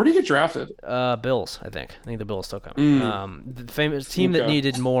gone. Where did he get drafted? Bills, I think. I think the Bills took him. Mm, The famous team that okay.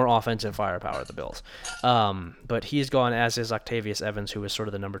 needed more offensive firepower, the Bills. But he's gone, as is Octavius Evans, who was sort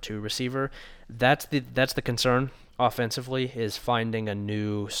of the number 2 receiver. That's the concern offensively, is finding a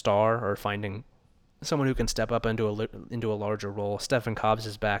new star or finding someone who can step up into a larger role. Stephen Cobbs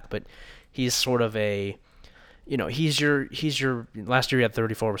is back, but he's sort of he's your last year he had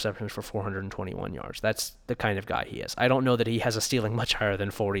 34 receptions for 421 yards. That's the kind of guy he is. I don't know that he has a ceiling much higher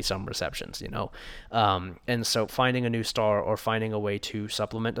than 40 some receptions. And so finding a new star or finding a way to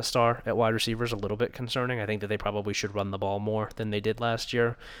supplement a star at wide receiver is a little bit concerning. I think that they probably should run the ball more than they did last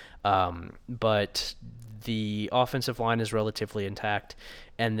year. But the offensive line is relatively intact,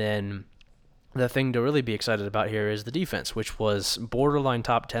 and then the thing to really be excited about here is the defense, which was borderline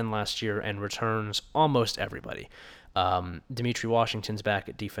top 10 last year and returns almost everybody. Dimitri Washington's back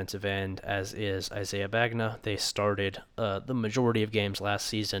at defensive end, as is Isaiah Bagna. They started the majority of games last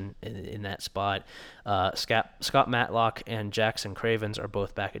season in that spot. Scott Matlock and Jackson Cravens are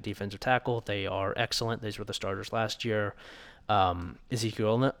both back at defensive tackle. They are excellent. These were the starters last year.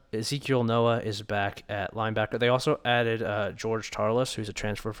 Ezekiel Noah is back at linebacker. They also added George Tarlas, who's a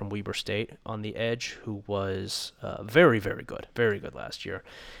transfer from Weber State, on the edge, who was very, very good last year.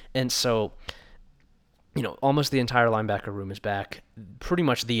 And so, almost the entire linebacker room is back. Pretty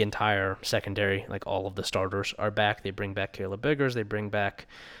much the entire secondary, like all of the starters, are back. They bring back Caleb Biggers. They bring back.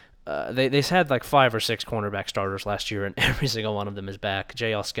 They had like 5 or 6 cornerback starters last year, and every single one of them is back.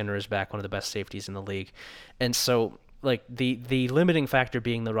 J.L. Skinner is back, one of the best safeties in the league, and so. Like the limiting factor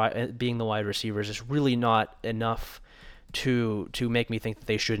being the wide receivers is really not enough to make me think that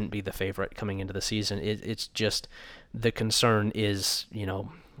they shouldn't be the favorite coming into the season. It's just the concern is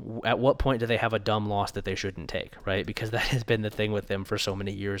at what point do they have a dumb loss that they shouldn't take, right? Because that has been the thing with them for so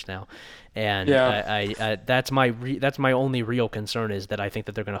many years now, and Yeah, that's my only real concern is that I think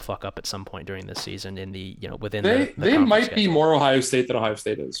that they're going to fuck up at some point during this season in the within the they conference might be schedule. more Ohio State than Ohio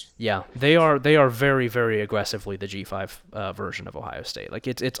State is. Yeah, they are very very aggressively the G5 version of Ohio State. Like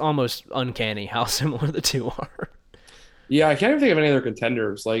it's almost uncanny how similar the two are. Yeah, I can't even think of any other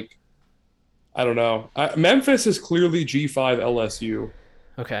contenders. Like, I don't know. Memphis is clearly G5 LSU.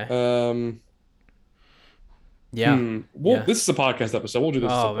 Okay. Um, Yeah. Well, Yeah. this is a podcast episode. We'll do this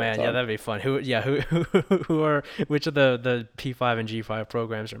Oh some man, yeah, time. that'd be fun. Who are which of the P5 and G5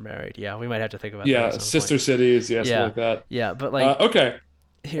 programs are married? Yeah, we might have to think about that at Yeah, some point. sister cities, yeah, something Yeah. like that. Yeah, but like Okay.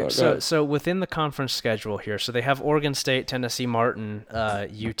 here, Go so ahead. so within the conference schedule here, so they have Oregon State, Tennessee Martin,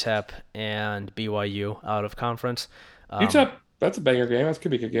 UTEP, and BYU out of conference. Um, UTEP, that's a banger game. That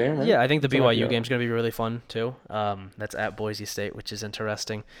could be a good game, right? yeah, I think the That's an BYU idea. game's going to be really fun too. That's at Boise State, which is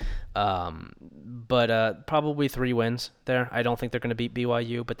interesting. But probably 3 wins there. I don't think they're going to beat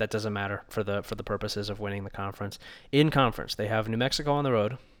BYU, but that doesn't matter for the purposes of winning the conference. In conference, they have New Mexico on the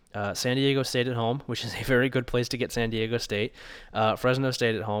road, San Diego State at home, which is a very good place to get San Diego State, Fresno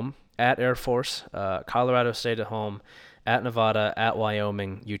State at home, at Air Force, Colorado State at home, at Nevada, at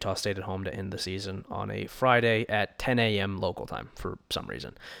Wyoming, Utah State at home to end the season on a Friday at 10 a.m. local time for some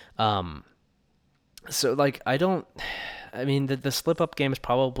reason. Um, so like I mean the slip up game is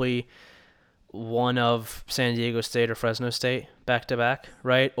probably one of San Diego State or Fresno State back to back,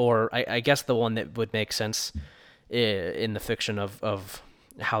 right? Or I guess the one that would make sense in the fiction of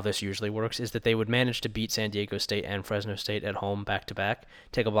how this usually works is that they would manage to beat San Diego State and Fresno State at home back to back,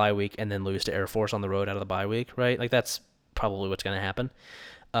 take a bye week, and then lose to Air Force on the road out of the bye week, right? Like that's probably what's going to happen.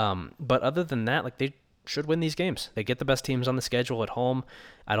 But other than that, like they should win these games. They get the best teams on the schedule at home.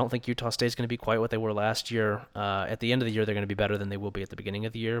 I don't think Utah State's going to be quite what they were last year. At the end of the year, they're going to be better than they will be at the beginning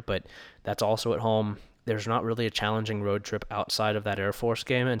of the year, but that's also at home. There's not really a challenging road trip outside of that Air Force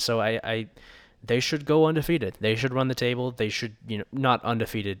game, and so they should go undefeated. They should run the table. They should, not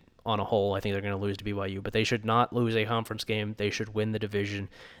undefeated on a whole. I think they're going to lose to BYU, but they should not lose a conference game. They should win the division.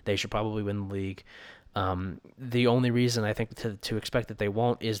 They should probably win the league. The only reason I think to expect that they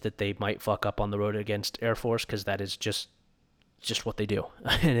won't is that they might fuck up on the road against Air Force because that is just what they do.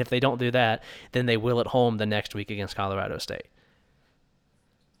 And if they don't do that, then they will at home the next week against Colorado State.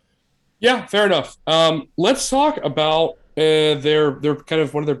 Yeah, fair enough. Let's talk about their kind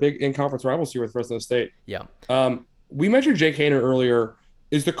of one of their big in conference rivals here with Fresno State. Yeah. We mentioned Jake Haener earlier.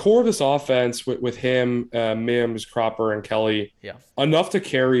 Is the core of this offense with him, Mims, Cropper, and Kelly Yeah. enough to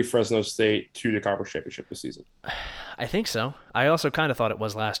carry Fresno State to the conference championship this season? I think so. I also kind of thought it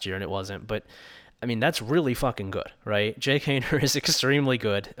was last year and it wasn't, but I mean, that's really fucking good, right? Jake Haener is extremely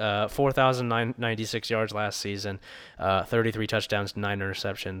good. 4,096 yards last season, 33 touchdowns, 9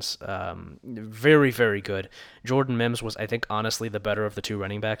 interceptions. Very, very good. Jordan Mims was, I think, honestly the better of the two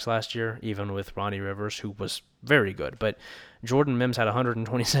running backs last year, even with Ronnie Rivers, who was very good. But Jordan Mims had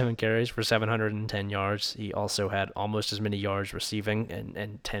 127 carries for 710 yards. He also had almost as many yards receiving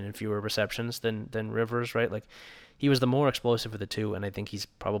and 10 fewer receptions than Rivers, right? Like, he was the more explosive of the two, and I think he's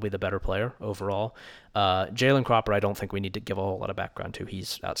probably the better player overall. Jalen Cropper, I don't think we need to give a whole lot of background to.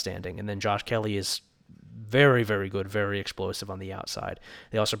 He's outstanding. And then Josh Kelly is very, very good, very explosive on the outside.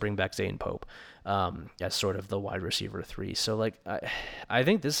 They also bring back Zane Pope as sort of the wide receiver 3. So, like, I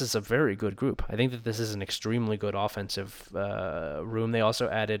think this is a very good group. I think that this is an extremely good offensive room. They also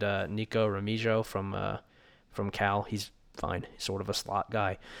added Nico Remigio from Cal. He's fine. He's sort of a slot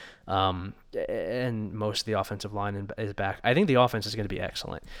guy. And most of the offensive line is back. I think the offense is going to be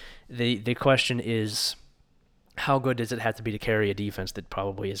excellent. The question is, how good does it have to be to carry a defense that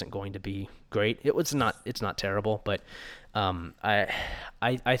probably isn't going to be great? It's not terrible, but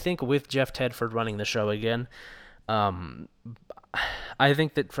I think with Jeff Tedford running the show again, I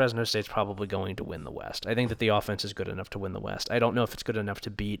think that Fresno State's probably going to win the West. I think that the offense is good enough to win the West. I don't know if it's good enough to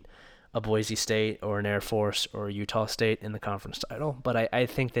beat a Boise State or an Air Force or a Utah State in the conference title, but I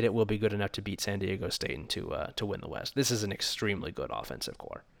think that it will be good enough to beat San Diego State and to win the West. This is an extremely good offensive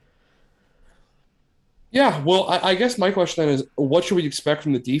core. Yeah, well, I guess my question then is, what should we expect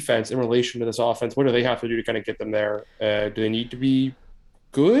from the defense in relation to this offense? What do they have to do to kind of get them there? Do they need to be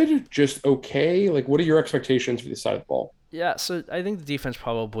good, just okay? Like, what are your expectations for this side of the ball? Yeah, so I think the defense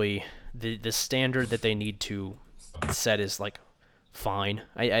probably the standard that they need to set is like fine.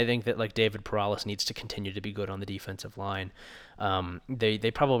 I think that like David Perales needs to continue to be good on the defensive line.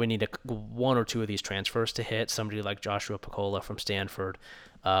 They probably need one or two of these transfers to hit. Somebody like Joshua Picola from Stanford,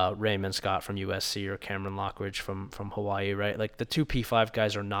 Raymond Scott from USC, or Cameron Lockridge from Hawaii, right? Like the two P5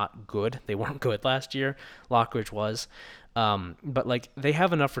 guys are not good. They weren't good last year. Lockridge was. But like they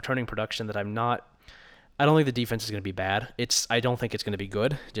have enough returning production that I don't think the defense is going to be bad. I don't think it's going to be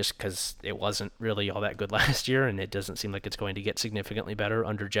good just because it wasn't really all that good last year, and it doesn't seem like it's going to get significantly better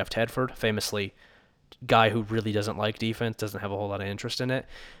under Jeff Tedford, famously guy who really doesn't like defense, doesn't have a whole lot of interest in it.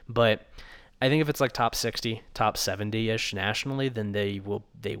 But I think if it's like top 60, top 70-ish nationally, then they will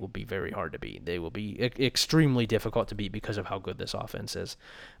be very hard to beat. They will be extremely difficult to beat because of how good this offense is,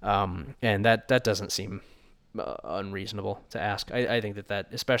 and that doesn't seem unreasonable to ask. I think that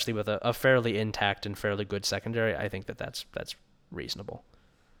especially with a fairly intact and fairly good secondary, I think that's reasonable.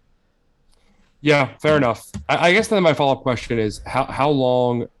 Yeah, fair enough. I guess then my follow-up question is how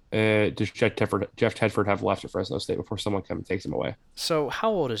long does Jeff Tedford have left at Fresno State before someone comes and takes him away? So how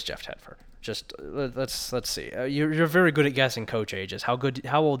old is Jeff Tedford? Just let's see. You're very good at guessing coach ages. How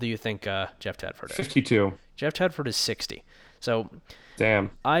old do you think Jeff Tedford is? 52. Jeff Tedford is 60. So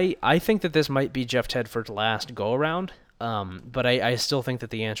damn. I think that this might be Jeff Tedford's last go around. But I still think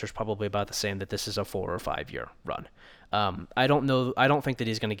that the answer is probably about the same, that this is a 4 or 5 year run. I don't know. I don't think that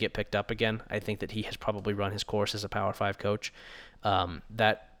he's going to get picked up again. I think that he has probably run his course as a Power 5 coach.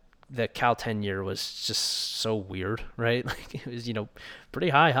 The Cal tenure was just so weird, right? Like it was, pretty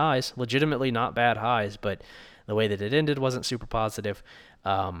high highs, legitimately not bad highs, but the way that it ended wasn't super positive.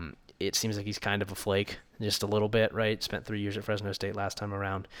 It seems like he's kind of a flake, just a little bit, right? Spent 3 years at Fresno State last time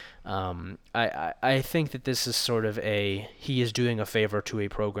around. I think that this is sort of he is doing a favor to a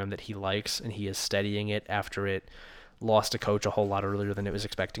program that he likes, and he is steadying it after it lost a coach a whole lot earlier than it was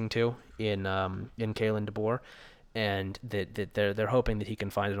expecting to in Kalen DeBoer. And that they're hoping that he can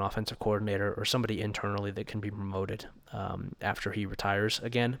find an offensive coordinator or somebody internally that can be promoted after he retires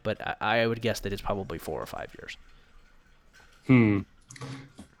again. But I would guess that it's probably 4 or 5 years.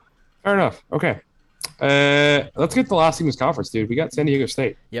 Fair enough. Okay. Let's get the last team in this conference, dude. We got San Diego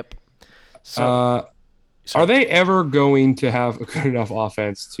State. Yep. So, are they ever going to have a good enough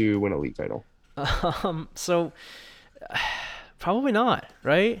offense to win a league title? So probably not,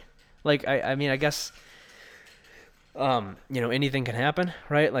 right? Like, I mean, I guess, anything can happen,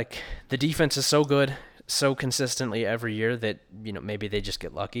 right? Like the defense is so good, so consistently every year that, maybe they just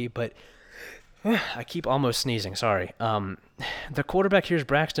get lucky, but I keep almost sneezing. Sorry. The quarterback here is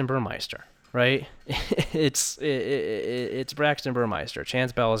Braxton Burmeister, right? It's Braxton Burmeister.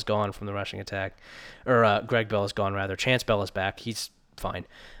 Chance Bell is gone from the rushing attack, or Greg Bell is gone rather. Chance Bell is back. He's fine.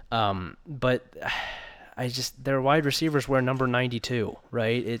 But their wide receivers wear number 92,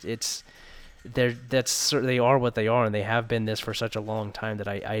 right? They are what they are, and they have been this for such a long time that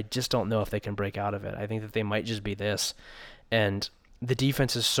I just don't know if they can break out of it. I think that they might just be this, and the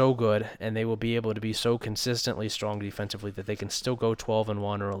defense is so good, and they will be able to be so consistently strong defensively that they can still go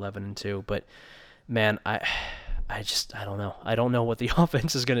 12-1 or 11-2. But man, I don't know. I don't know what the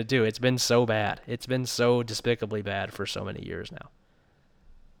offense is going to do. It's been so bad. It's been so despicably bad for so many years now.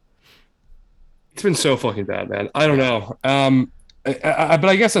 It's been so fucking bad, man. I don't know. But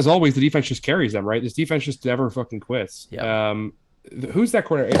I guess as always, the defense just carries them, right? This defense just never fucking quits. Yep. Who's that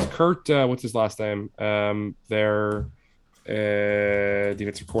corner? It's Kurt. What's his last name? Their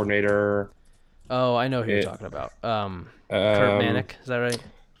defensive coordinator. Oh, I know who you're talking about. Kurt Manick, is that right?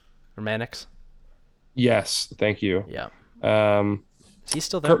 Or Mannix? Yes, thank you. Yeah. Is he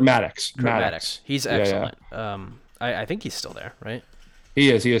still there? Kurt Maddox. Kurt Maddox. He's excellent. Yeah. I think he's still there, right? He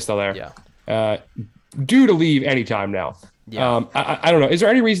is still there. Yeah. Due to leave anytime now. Yeah. I don't know. Is there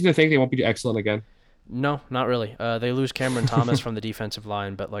any reason to think they won't be excellent again? No, not really. They lose Cameron Thomas from the defensive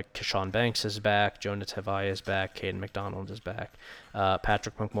line, but like Keshawn Banks is back, Jonah Tavai is back, Caden McDonald is back.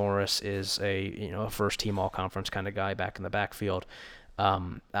 Patrick McMorris is a first team all conference kind of guy back in the backfield.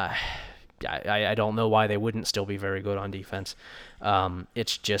 I don't know why they wouldn't still be very good on defense.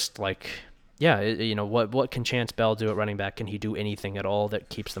 It's just like, what can Chance Bell do at running back? Can he do anything at all that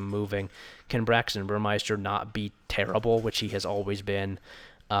keeps them moving? Can Braxton Burmeister not be terrible, which he has always been?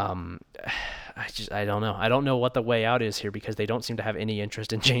 I don't know. I don't know what the way out is here because they don't seem to have any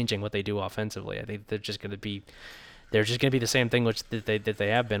interest in changing what they do offensively. I think they're just going to be the same thing that they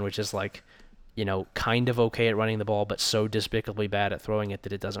have been, which is like, kind of okay at running the ball, but so despicably bad at throwing it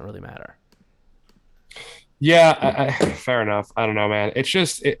that it doesn't really matter. Yeah, fair enough. I don't know, man. It's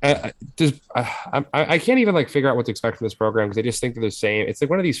just I can't even figure out what to expect from this program because I just think they're the same. It's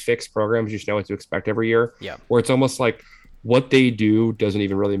like one of these fixed programs you just know what to expect every year. Yeah. Where it's almost like what they do doesn't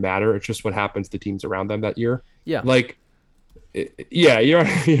even really matter. It's just what happens to teams around them that year. Yeah. Like Yeah, you know,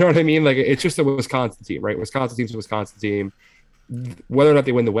 you know what I mean. Like it's just a Wisconsin team, right? Wisconsin team's a Wisconsin team. Whether or not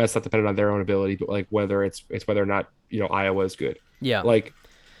they win the West, not dependent on their own ability, but like whether it's whether or not Iowa is good. Yeah. Like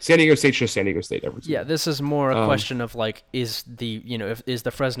San Diego State's just San Diego State every Yeah, season. this is more a Um, question of like, is the if is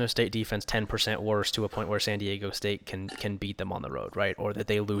the Fresno State defense 10% worse to a point where San Diego State can beat them on the road, right? Or that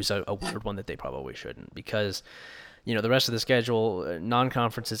they lose a weird one that they probably shouldn't, because the rest of the schedule,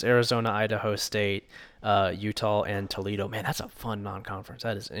 non-conference is Arizona, Idaho State, Utah, and Toledo. Man, that's a fun non-conference.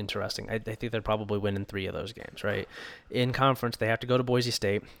 That is interesting. I think they'd probably win in 3 of those games, right? In conference, they have to go to Boise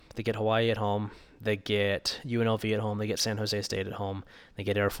State. They get Hawaii at home. They get UNLV at home. They get San Jose State at home. They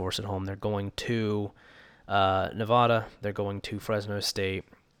get Air Force at home. They're going to Nevada. They're going to Fresno State,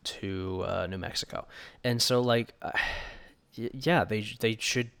 to New Mexico. And so, like, yeah, they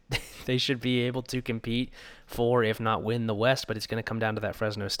should they should be able to compete for, if not win, the West. But it's going to come down to that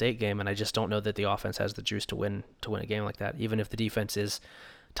Fresno State game, and I just don't know that the offense has the juice to win a game like that. Even if the defense is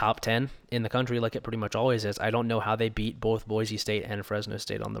top 10 in the country, like it pretty much always is, I don't know how they beat both Boise State and Fresno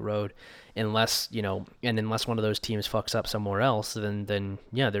State on the road, unless unless one of those teams fucks up somewhere else. Then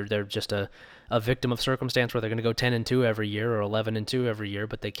yeah, they're just a victim of circumstance where they're going to go 10-2 every year or 11-2 every year,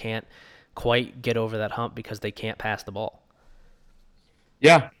 but they can't quite get over that hump because they can't pass the ball.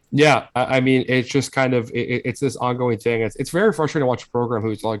 yeah, yeah. I mean, it's just kind of it's this ongoing thing. It's very frustrating to watch a program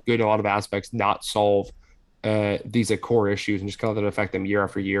who's like good in a lot of aspects not solve these like core issues and just kind of let it affect them year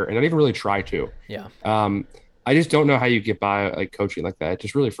after year and not even really try to. Yeah. Um, I just don't know how you get by like coaching like that. It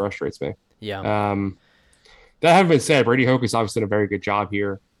just really frustrates me. Yeah. Um, that having been said, Brady Hoke has obviously done a very good job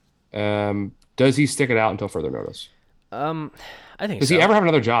here. Does he stick it out until further notice? Um, I think Does he so. ever have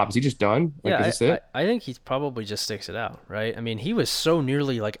another job? Is he just done? Like, is Yeah, this it? I think he probably just sticks it out, right? I mean, he was so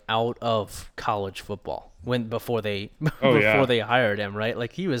nearly like out of college football when before they Oh before yeah. they hired him, right?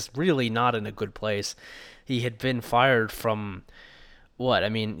 Like he was really not in a good place. He had been fired from what? I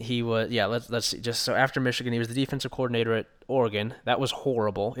mean, he was, yeah, let's see. Just so after Michigan, he was the defensive coordinator at Oregon. That was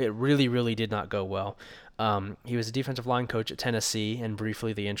horrible. It really, really did not go well. He was a defensive line coach at Tennessee and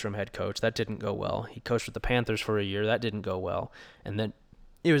briefly the interim head coach. That didn't go well. He coached with the Panthers for a year. That didn't go well. And then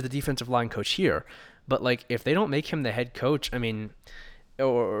he was the defensive line coach here. But like, if they don't make him the head coach, I mean,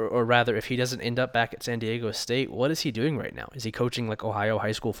 or rather, if he doesn't end up back at San Diego State, what is he doing right now? Is he coaching like Ohio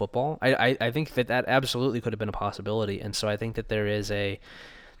high school football? I think that absolutely could have been a possibility, and so I think that there is a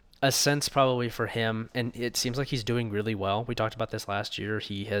sense probably for him, and it seems like he's doing really well. We talked about this last year.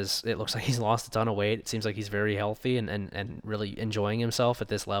 It looks like he's lost a ton of weight. It seems like he's very healthy and really enjoying himself at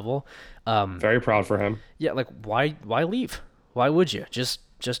this level. Very proud for him. Yeah, like why leave? Why would you? Just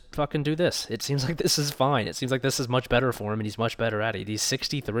fucking do this. It seems like this is fine. It seems like this is much better for him, and he's much better at it. He's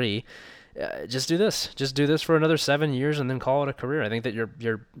 63. Just do this. Just do this for another 7 years, and then call it a career. I think that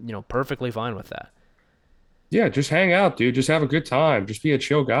you're perfectly fine with that. Yeah, just hang out, dude. Just have a good time. Just be a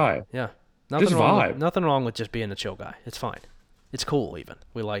chill guy. Yeah, Just vibe. nothing wrong with just being a chill guy. It's fine. It's cool even.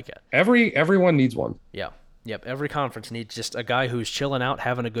 We like it. Everyone needs one. Yeah. Yep. Every conference needs just a guy who's chilling out,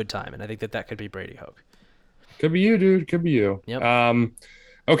 having a good time, and I think that could be Brady Hoke. Could be you, dude. Could be you. Yep.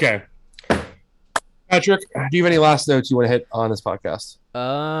 Okay. Patrick, do you have any last notes you want to hit on this podcast?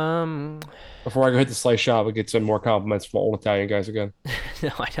 Um, Before I go hit the slice shop and get some more compliments from old Italian guys again.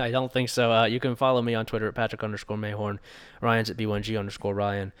 no, I don't think so. You can follow me on Twitter at Patrick_Mayhorn. Ryan's at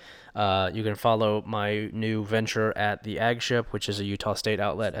B1G_Ryan. You can follow my new venture at the Ag Ship, which is a Utah State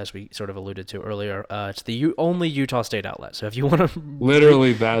outlet, as we sort of alluded to earlier. It's the only Utah State outlet. So if you want to,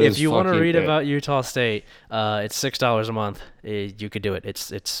 Literally, that if is you want to fucking read it. about Utah State, it's $6 a month. You could do it.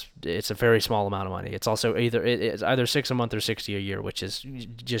 It's a very small amount of money. It's also it's either $6 a month or $60 a year, which is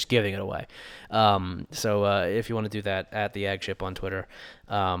just giving it away. So if you want to do that, at the Ag Ship on Twitter.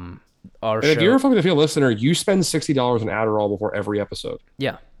 Our And if show, you're a fucking the field listener, you spend $60 on Adderall before every episode.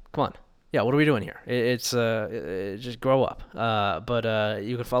 yeah, come on. Yeah, what are we doing here? It's just grow up. But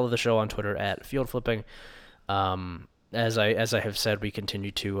you can follow the show on Twitter at Field Flipping. As I have said, we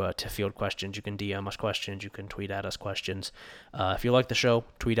continue to field questions. You can DM us questions. You can tweet at us questions. If you like the show,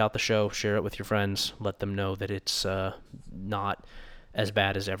 tweet out the show, share it with your friends, let them know that it's not as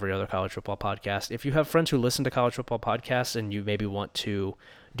bad as every other college football podcast. If you have friends who listen to college football podcasts and you maybe want to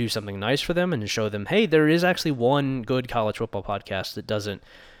do something nice for them and show them, hey, there is actually one good college football podcast that doesn't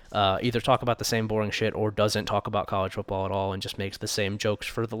either talk about the same boring shit or doesn't talk about college football at all and just makes the same jokes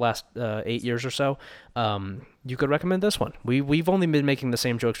for the last 8 years or so, you could recommend this one. We've only been making the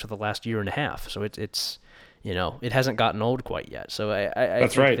same jokes for the last year and a half, so it's it hasn't gotten old quite yet. So I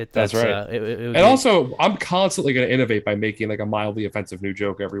That's think right. That's right. It would And be, also, I'm constantly going to innovate by making like a mildly offensive new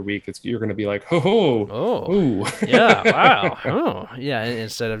joke every week. You're going to be like, ho ho, oh ooh. yeah, wow, oh yeah,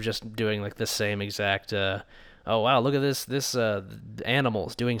 instead of just doing like the same exact oh wow, look at this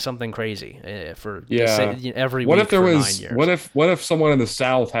animal's doing something crazy for Yeah. every What if week there for nine was years. what if someone in the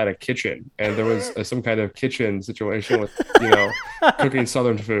South had a kitchen and there was some kind of kitchen situation with, cooking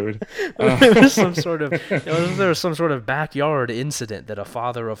Southern food? There was some sort of there was some sort of backyard incident that a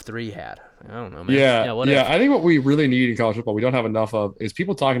father of three had. I don't know, man. Yeah, Yeah, what yeah. if? I think what we really need in college football, we don't have enough of, is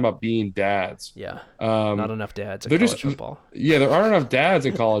people talking about being dads. Yeah, not Um, enough dads at they're just, college football. yeah, there aren't enough dads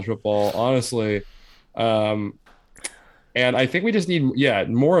in college football, honestly. Um, and I think we just need, yeah,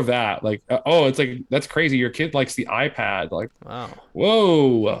 more of that. Like, oh, it's like that's crazy. Your kid likes the iPad. Like, Wow,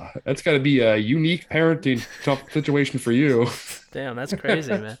 whoa, that's got to be a unique parenting tough situation for you. damn, that's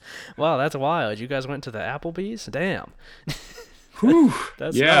crazy, man. Wow, that's wild. You guys went to the Applebee's? Damn, Whew.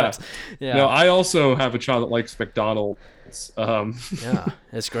 that's Yeah. nuts. No, Yeah, I also have a child that likes McDonald's. yeah,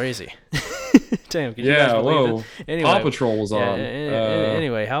 it's crazy. Damn, can you guys Yeah, believe it? whoa. Paw Anyway, Patrol was yeah. on.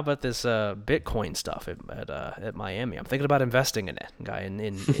 Anyway, how about this Bitcoin stuff at Miami? I'm thinking about investing in it, guy,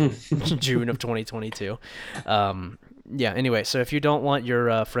 in June of 2022. Yeah. Anyway, so if you don't want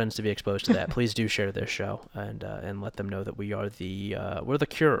your friends to be exposed to that, please do share this show and let them know that we are we're the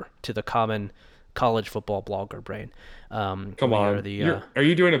cure to the common college football blogger brain. Come We are on. the Are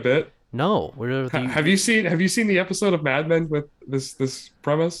you doing a bit? no, we're the Have you seen the episode of Mad Men with this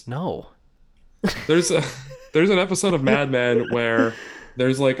premise? no. There's a there's an episode of Mad Men where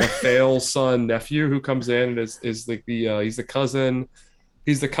there's like a fail son nephew who comes in and is like he's the cousin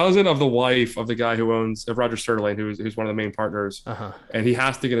of the wife of the guy who owns of Roger Sterling, who's one of the main partners, Uh-huh. and he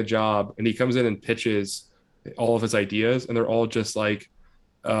has to get a job, and he comes in and pitches all of his ideas, and they're all just like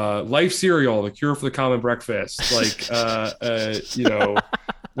life cereal, the cure for the common breakfast, like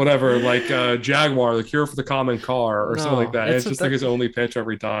whatever, like Jaguar, the cure for the common car, or something like No, that. And it's just like his only pitch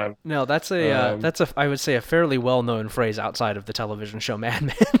every time. no, Um, that's a I would say a fairly well-known phrase outside of the television show Mad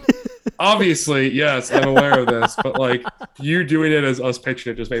Men. Obviously, yes, I'm aware of this, but like you doing it as us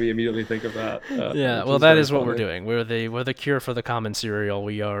pitching it just made me immediately think of that. Yeah, Which well, is that very is what we're funny. doing. We're the cure for the common cereal.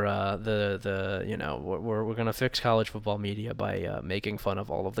 We are we're gonna fix college football media by making fun of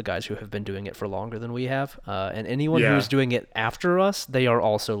all of the guys who have been doing it for longer than we have, and anyone Yeah, who's doing it after us, they are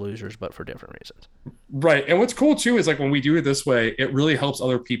also losers, but for different reasons. right. And what's cool too is like when we do it this way, it really helps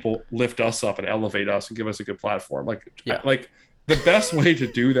other people lift us up and elevate us and give us a good platform. Yeah, Like the best way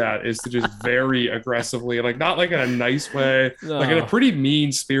to do that is to just very aggressively, like not like in a nice way, like in a no, pretty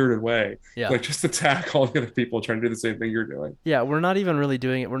mean spirited way, yeah. like just attack all the other people trying to do the same thing you're doing. Yeah, we're not even really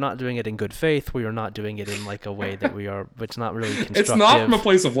doing it. We're not doing it in good faith. We are not doing it in like a way that we are. It's not really It's not from a constructive.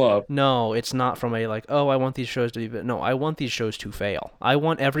 place of love. No, it's not from a like, oh, I want these shows to be. No, I want these shows to fail. I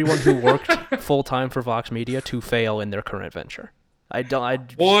want everyone who worked full time for Vox Media to fail in their current venture. I don't. I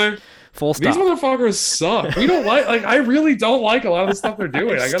Boy, full these stop. motherfuckers suck. We don't like I really don't like a lot of the stuff they're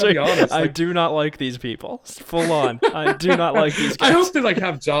doing. I gotta be honest. I Like, do not like these people. Full on. I do not like these I guys. hope they like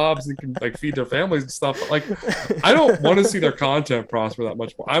have jobs and can like feed their families and stuff. But like, I don't want to see their content prosper that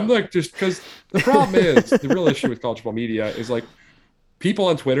much more. I'm like just because the problem is the real issue with college football media is like people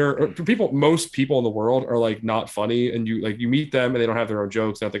on Twitter or most people in the world are like not funny, and you meet them and they don't have their own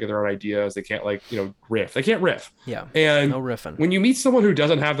jokes, they don't think of their own ideas, they can't like riff, they can't riff. Yeah. And No riffing. when you meet someone who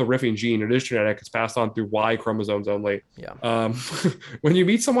doesn't have the riffing gene, it is genetic, it's passed on through Y chromosomes only. Yeah. When you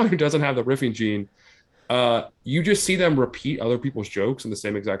meet someone who doesn't have the riffing gene, you just see them repeat other people's jokes in the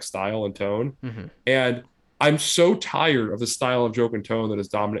same exact style and tone. Hmm. And I'm so tired of the style of joke and tone that is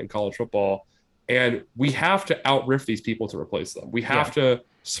dominant in college football. And we have to out riff these people to replace them. We have to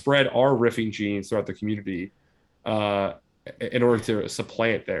spread our riffing genes throughout the community uh, in order to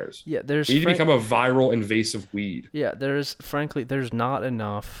supplant theirs. Yeah. There's. We need to become a viral, invasive weed. Yeah, there's not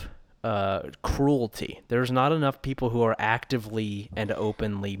enough cruelty. There's not enough people who are actively and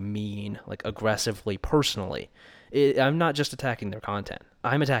openly mean, like aggressively, personally. I'm not just attacking their content.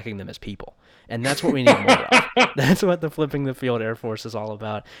 I'm attacking them as people. And that's what we need more of. That's what the Flipping the Field Air Force is all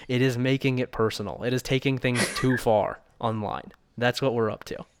about. It is making it personal. It is taking things too far online. That's what we're up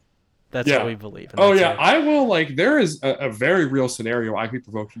to. That's what Yeah. we believe. And Oh that's yeah, it. I will like. There is a very real scenario I could be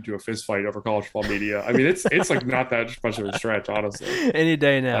provoked into a fist fight over college football media. I mean, it's like not that much of a stretch, honestly. Any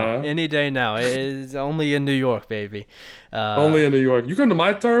day now. Uh, Any day now. It's only in New York, baby. Only in New York. You come to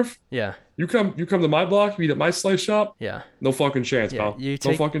my turf. Yeah. You come to my block. You eat at my slice shop. Yeah. No fucking chance, Yeah, pal. you No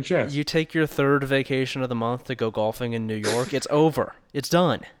take fucking chance. you take your third vacation of the month to go golfing in New York. It's over. It's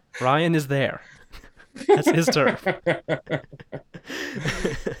done. Ryan is there. That's his turf. All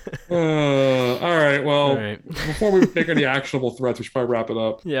right. Well, All right. before we make any actionable threats, we should probably wrap it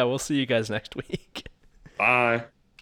up. Yeah, we'll see you guys next week. Bye.